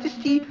 Your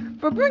Majesty,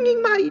 for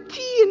bringing my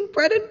tea and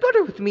bread and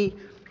butter with me,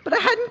 but I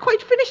hadn't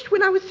quite finished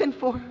when I was sent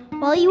for.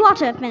 Well, you ought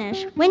to have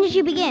finished. When did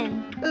you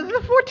begin?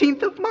 The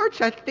 14th of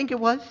March, I think it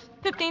was.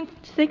 15th.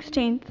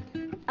 16th.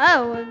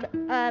 Oh,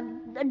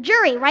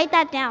 jury, write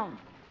that down.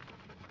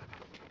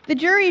 The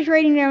jury is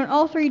writing down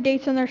all 3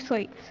 dates on their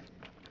slates.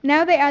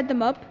 Now they add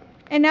them up,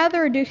 and now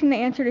they're reducing the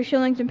answer to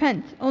shillings and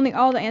pence, only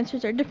all the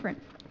answers are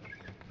different.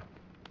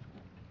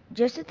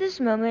 Just at this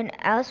moment,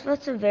 Alice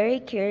felt a very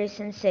curious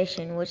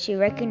sensation which she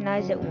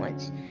recognized at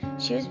once.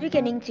 She was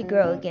beginning to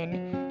grow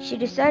again. She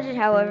decided,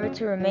 however,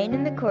 to remain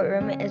in the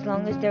courtroom as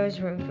long as there was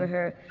room for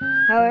her.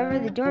 However,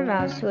 the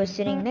Dormouse, who was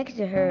sitting next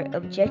to her,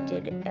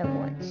 objected at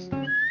once.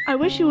 I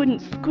wish you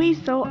wouldn't squeeze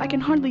so. I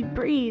can hardly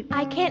breathe.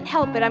 I can't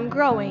help it. I'm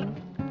growing.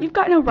 You've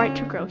got no right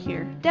to grow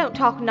here. Don't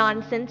talk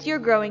nonsense. You're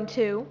growing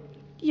too.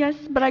 Yes,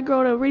 but I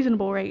grow at a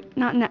reasonable rate,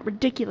 not in that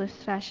ridiculous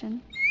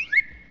fashion.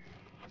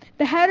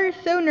 The Hatter is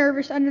so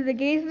nervous under the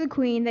gaze of the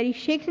Queen that he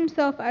shakes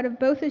himself out of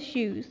both his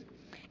shoes,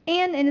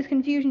 and in his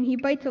confusion he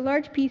bites a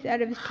large piece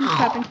out of his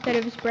teacup instead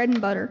of his bread and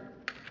butter.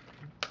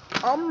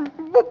 I'm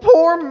a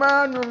poor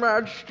man, Your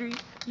Majesty.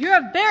 You're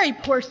a very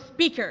poor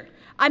speaker.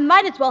 I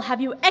might as well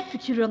have you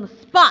executed on the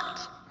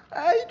spot.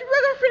 I'd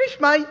rather finish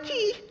my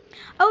tea.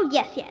 Oh,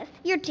 yes,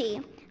 your tea.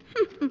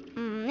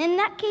 In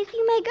that case,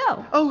 you may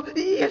go. Oh,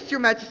 yes, Your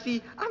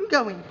Majesty, I'm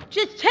going.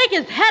 Just take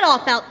his head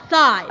off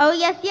outside. Oh,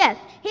 yes,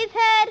 his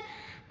head.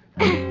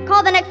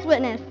 Call the next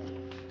witness.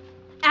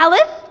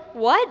 Alice?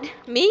 What?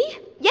 Me?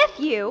 Yes,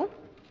 you.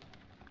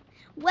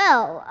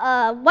 Well,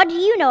 what do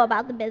you know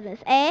about the business,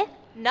 eh?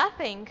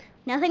 Nothing.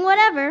 Nothing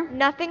whatever.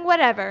 Nothing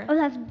whatever. Oh,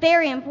 that's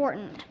very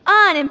important.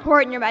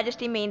 Unimportant, Your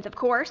Majesty means, of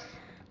course.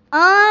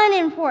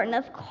 Unimportant,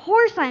 of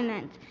course I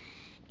meant.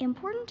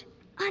 Important,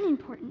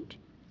 unimportant.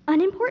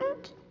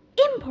 Unimportant,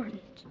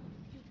 important.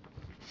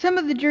 Some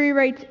of the jury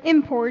writes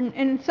important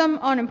and some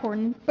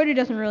unimportant, but it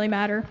doesn't really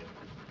matter.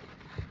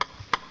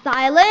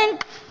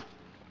 Silence!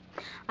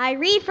 I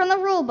read from the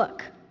rule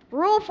book.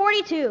 Rule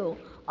 42.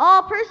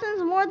 All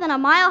persons more than a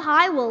mile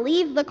high will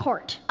leave the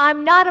court.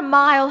 I'm not a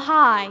mile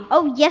high.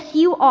 Oh, yes,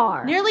 you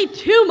are. Nearly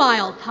 2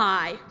 miles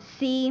high.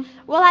 See?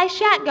 Well, I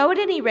shan't go at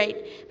any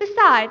rate.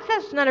 Besides,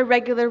 that's not a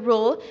regular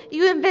rule.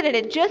 You invented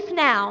it just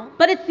now.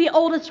 But it's the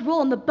oldest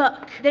rule in the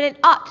book. Then it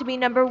ought to be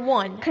number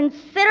 1.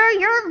 Consider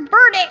your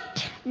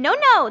verdict.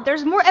 No,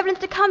 there's more evidence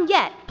to come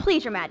yet.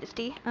 Please, Your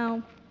Majesty.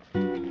 Oh.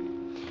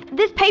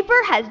 This paper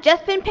has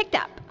just been picked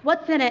up.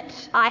 What's in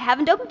it? I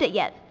haven't opened it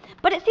yet,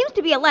 but it seems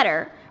to be a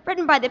letter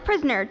written by the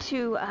prisoner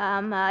to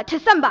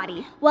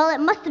somebody. Well, it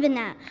must have been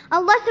that,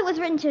 unless it was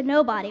written to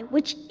nobody,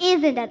 which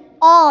isn't at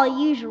all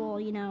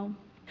usual, you know.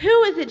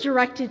 Who is it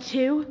directed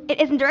to?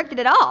 It isn't directed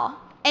at all.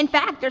 In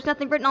fact, there's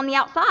nothing written on the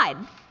outside.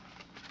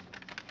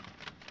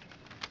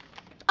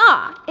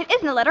 It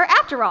isn't a letter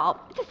after all.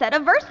 It's a set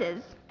of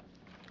verses.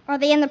 Are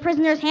they in the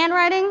prisoner's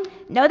handwriting?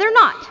 No, they're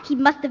not. He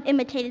must have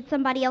imitated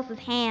somebody else's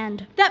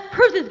hand. That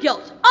proves his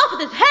guilt. Off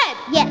with his head!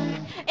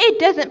 Yes. It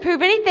doesn't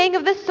prove anything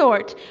of the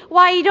sort.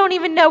 Why, you don't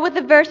even know what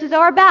the verses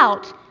are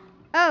about.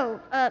 Oh,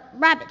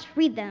 Rabbit,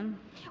 read them.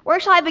 Where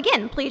shall I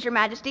begin, please, Your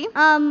Majesty?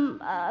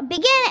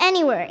 Begin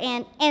anywhere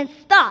and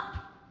stop.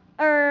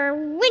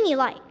 When you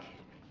like.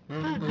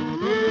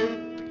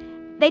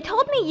 They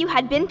told me you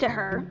had been to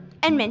her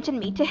and mentioned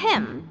me to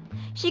him.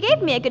 She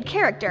gave me a good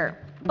character,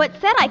 but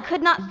said I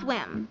could not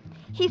swim.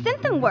 He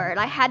sent them word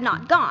I had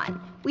not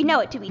gone. We know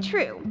it to be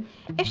true.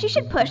 If she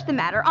should push the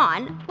matter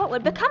on, what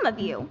would become of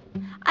you?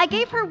 I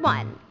gave her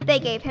 1. They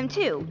gave him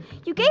 2.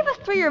 You gave us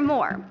 3 or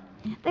more.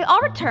 They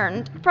all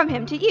returned from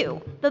him to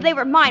you, though they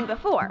were mine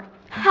before.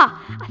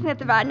 Ha! I think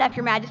that's about enough,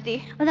 Your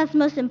Majesty. Well, that's the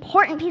most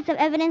important piece of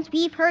evidence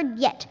we've heard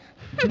yet.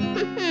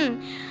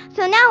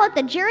 So now let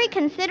the jury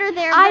consider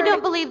their I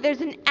don't believe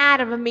there's an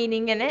atom of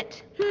meaning in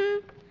it.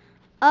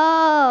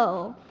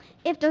 Oh.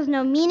 If there's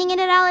no meaning in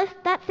it, Alice,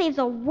 that saves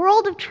a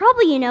world of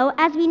trouble, you know,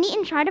 as we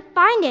needn't try to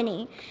find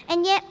any.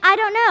 And yet, I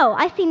don't know,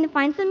 I seem to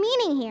find some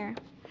meaning here.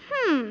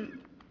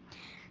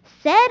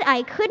 Said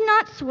I could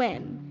not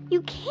swim.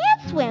 You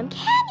can't swim,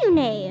 can you,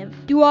 Knave?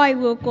 Do I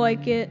look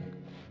like it?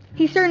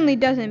 He certainly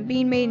doesn't,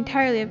 being made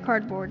entirely of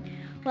cardboard.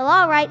 Well,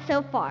 all right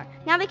so far.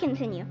 Now we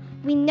continue.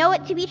 We know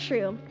it to be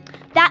true.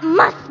 That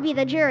must be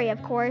the jury,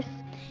 of course.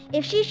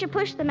 If she should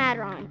push the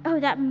matter on, oh,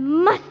 that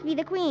must be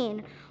the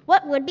queen.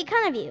 What would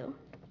become of you?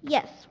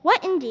 Yes,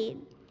 what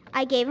indeed?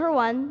 I gave her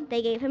 1,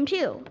 they gave him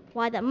 2.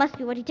 Why, that must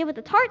be what he did with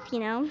the tarts, you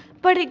know.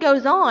 But it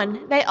goes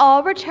on. They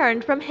all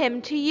returned from him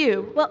to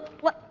you. Well,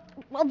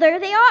 there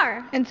they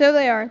are. And so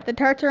they are. The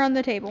tarts are on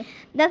the table.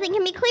 Nothing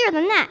can be clearer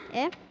than that,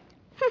 eh?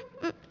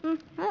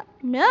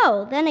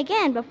 No, then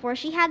again, before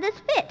she had this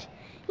fit.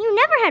 You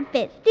never had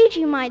fits, did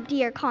you, my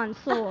dear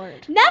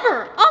consort?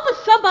 Never! Off of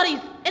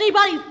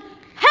anybody's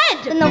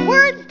head! Then the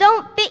words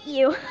don't fit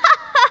you.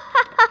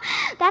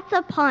 That's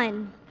a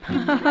pun.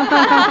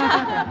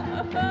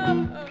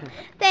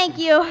 Thank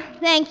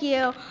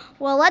you.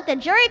 Well, let the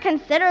jury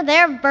consider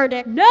their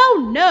verdict.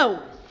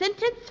 No.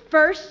 Sentence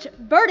first,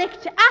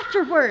 verdict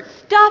afterwards.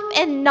 Stuff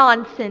and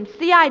nonsense.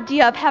 The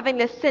idea of having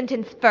the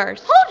sentence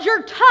first. Hold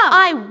your tongue.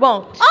 I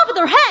won't. Off with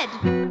her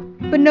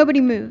head. But nobody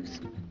moves.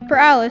 For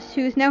Alice,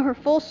 who is now her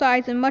full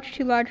size and much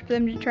too large for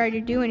them to try to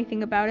do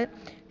anything about it,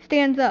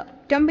 stands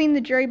up, dumping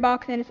the jury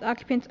box and its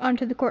occupants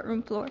onto the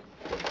courtroom floor.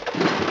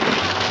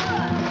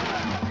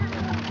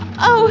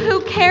 Oh,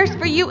 who cares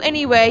for you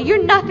anyway?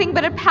 You're nothing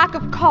but a pack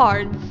of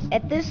cards.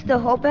 At this, the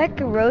whole pack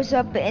rose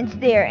up into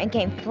the air and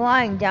came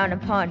flying down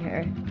upon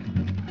her.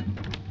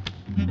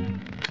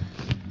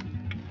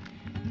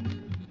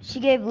 She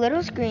gave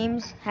little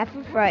screams, half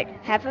of fright,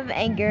 half of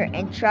anger,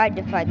 and tried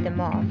to fight them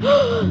off.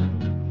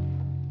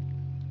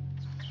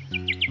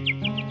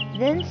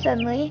 Then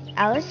suddenly,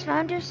 Alice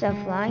found herself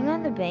lying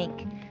on the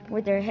bank,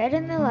 with her head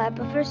in the lap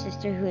of her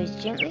sister, who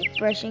was gently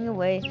brushing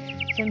away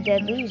some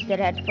dead leaves that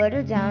had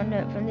fluttered down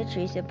from the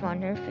trees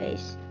upon her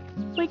face.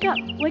 Wake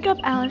up,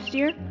 Alice,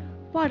 dear.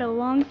 What a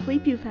long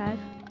sleep you've had.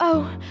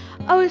 Oh,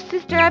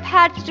 sister, I've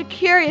had such a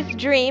curious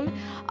dream.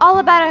 All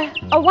about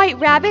a white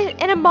rabbit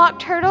and a mock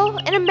turtle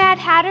and a Mad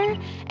Hatter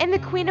and the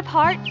Queen of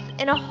Hearts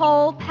and a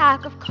whole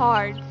pack of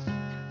cards.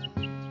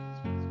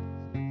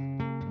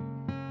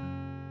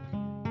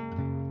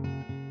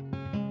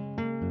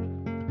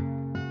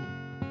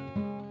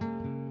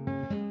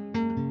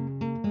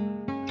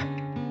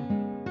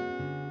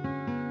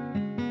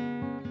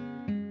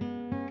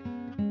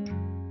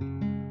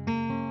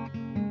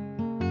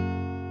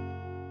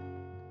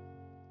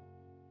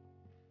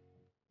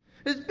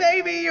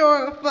 Baby,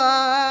 you're a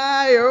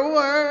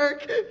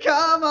firework.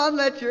 Come on,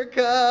 let your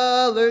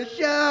colors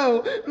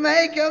show.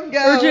 Make them go.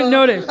 Urgent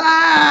notice.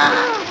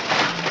 Ah!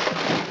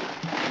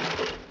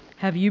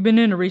 Have you been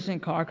in a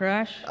recent car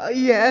crash?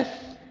 Yes.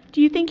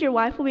 Do you think your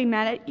wife will be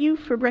mad at you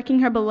for wrecking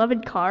her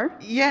beloved car?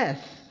 Yes.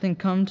 Then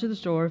come to the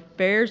store,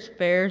 Fair's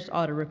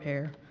Auto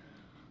Repair.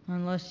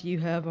 Unless you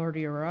have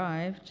already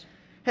arrived.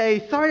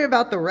 Hey, sorry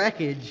about the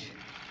wreckage.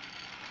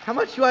 How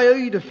much do I owe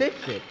you to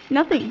fix it?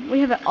 Nothing.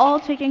 We have it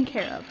all taken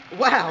care of.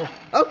 Wow.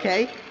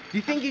 Okay. Do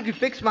you think you could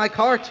fix my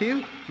car,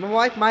 too? My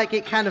wife might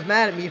get kind of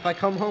mad at me if I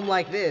come home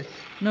like this.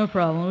 No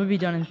problem. We'll be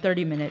done in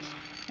 30 minutes.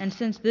 And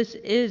since this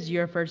is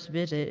your first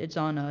visit, it's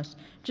on us.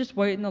 Just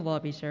wait in the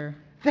lobby, sir.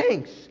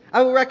 Thanks.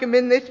 I will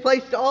recommend this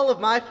place to all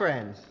of my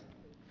friends.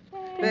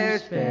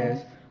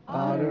 Fair's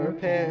Auto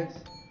Repairs.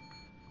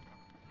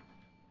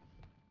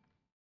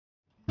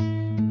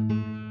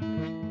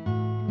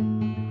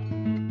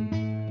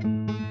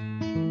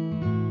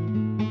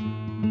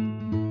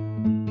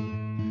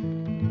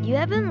 You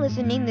have been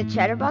listening to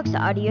Chatterbox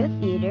Audio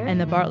Theater and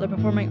the Bartlett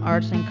Performing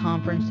Arts and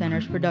Conference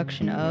Center's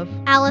production of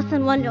Alice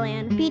in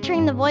Wonderland,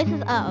 featuring the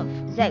voices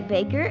of Zach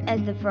Baker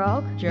as the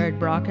frog, Jared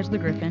Brock as the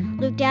griffin,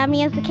 Luke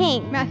Dabney as the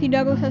king, Matthew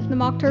Douglas as the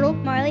mock turtle,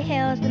 Marley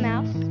Hale as the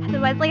mouse,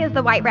 Heather Wesley as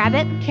the white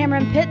rabbit,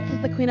 Cameron Pitts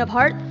as the Queen of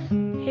Hearts,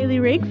 Haley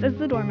Riggs as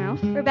the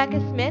dormouse, Rebecca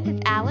Smith as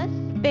Alice,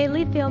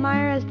 Bailey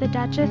Thielmeyer as the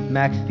Duchess,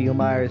 Max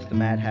Thielmeyer is the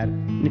Mad Hatter,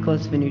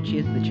 Nicholas Venucci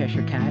as the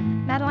Cheshire Cat,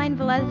 Madeline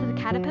Velez as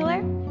the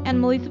Caterpillar, and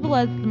Melissa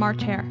Velez as the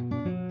March Hare.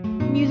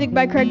 Music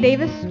by Craig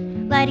Davis,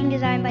 lighting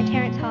design by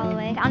Terrence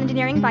Holloway, sound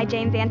engineering by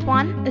James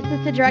Antoine,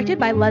 assistant directed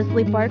by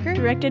Leslie Parker,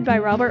 directed by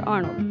Robert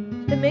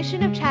Arnold. The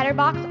mission of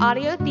Chatterbox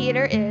Audio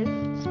Theater is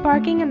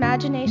Sparking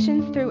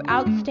imaginations through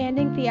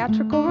outstanding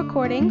theatrical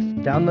recordings.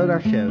 Download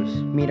our shows,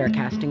 meet our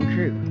cast and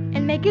crew,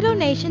 and make a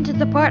donation to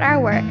support our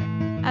work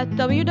at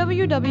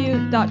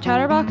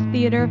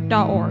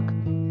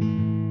www.chatterboxtheater.org.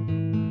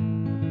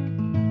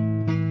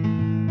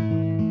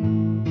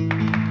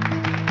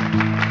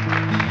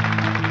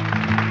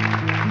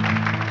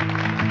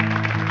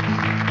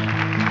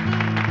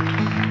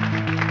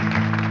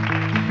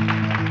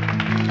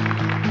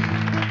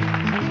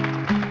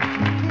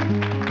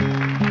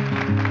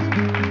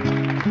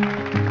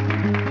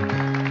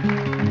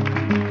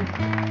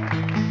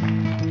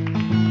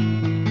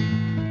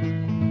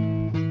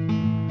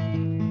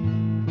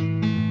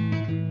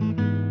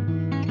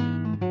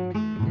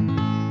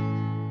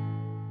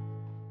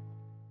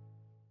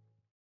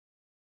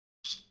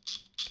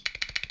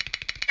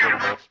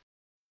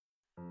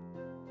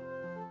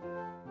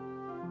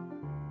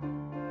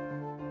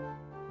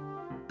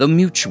 The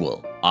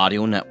Mutual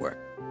Audio Network,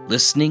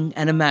 listening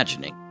and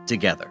imagining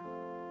together.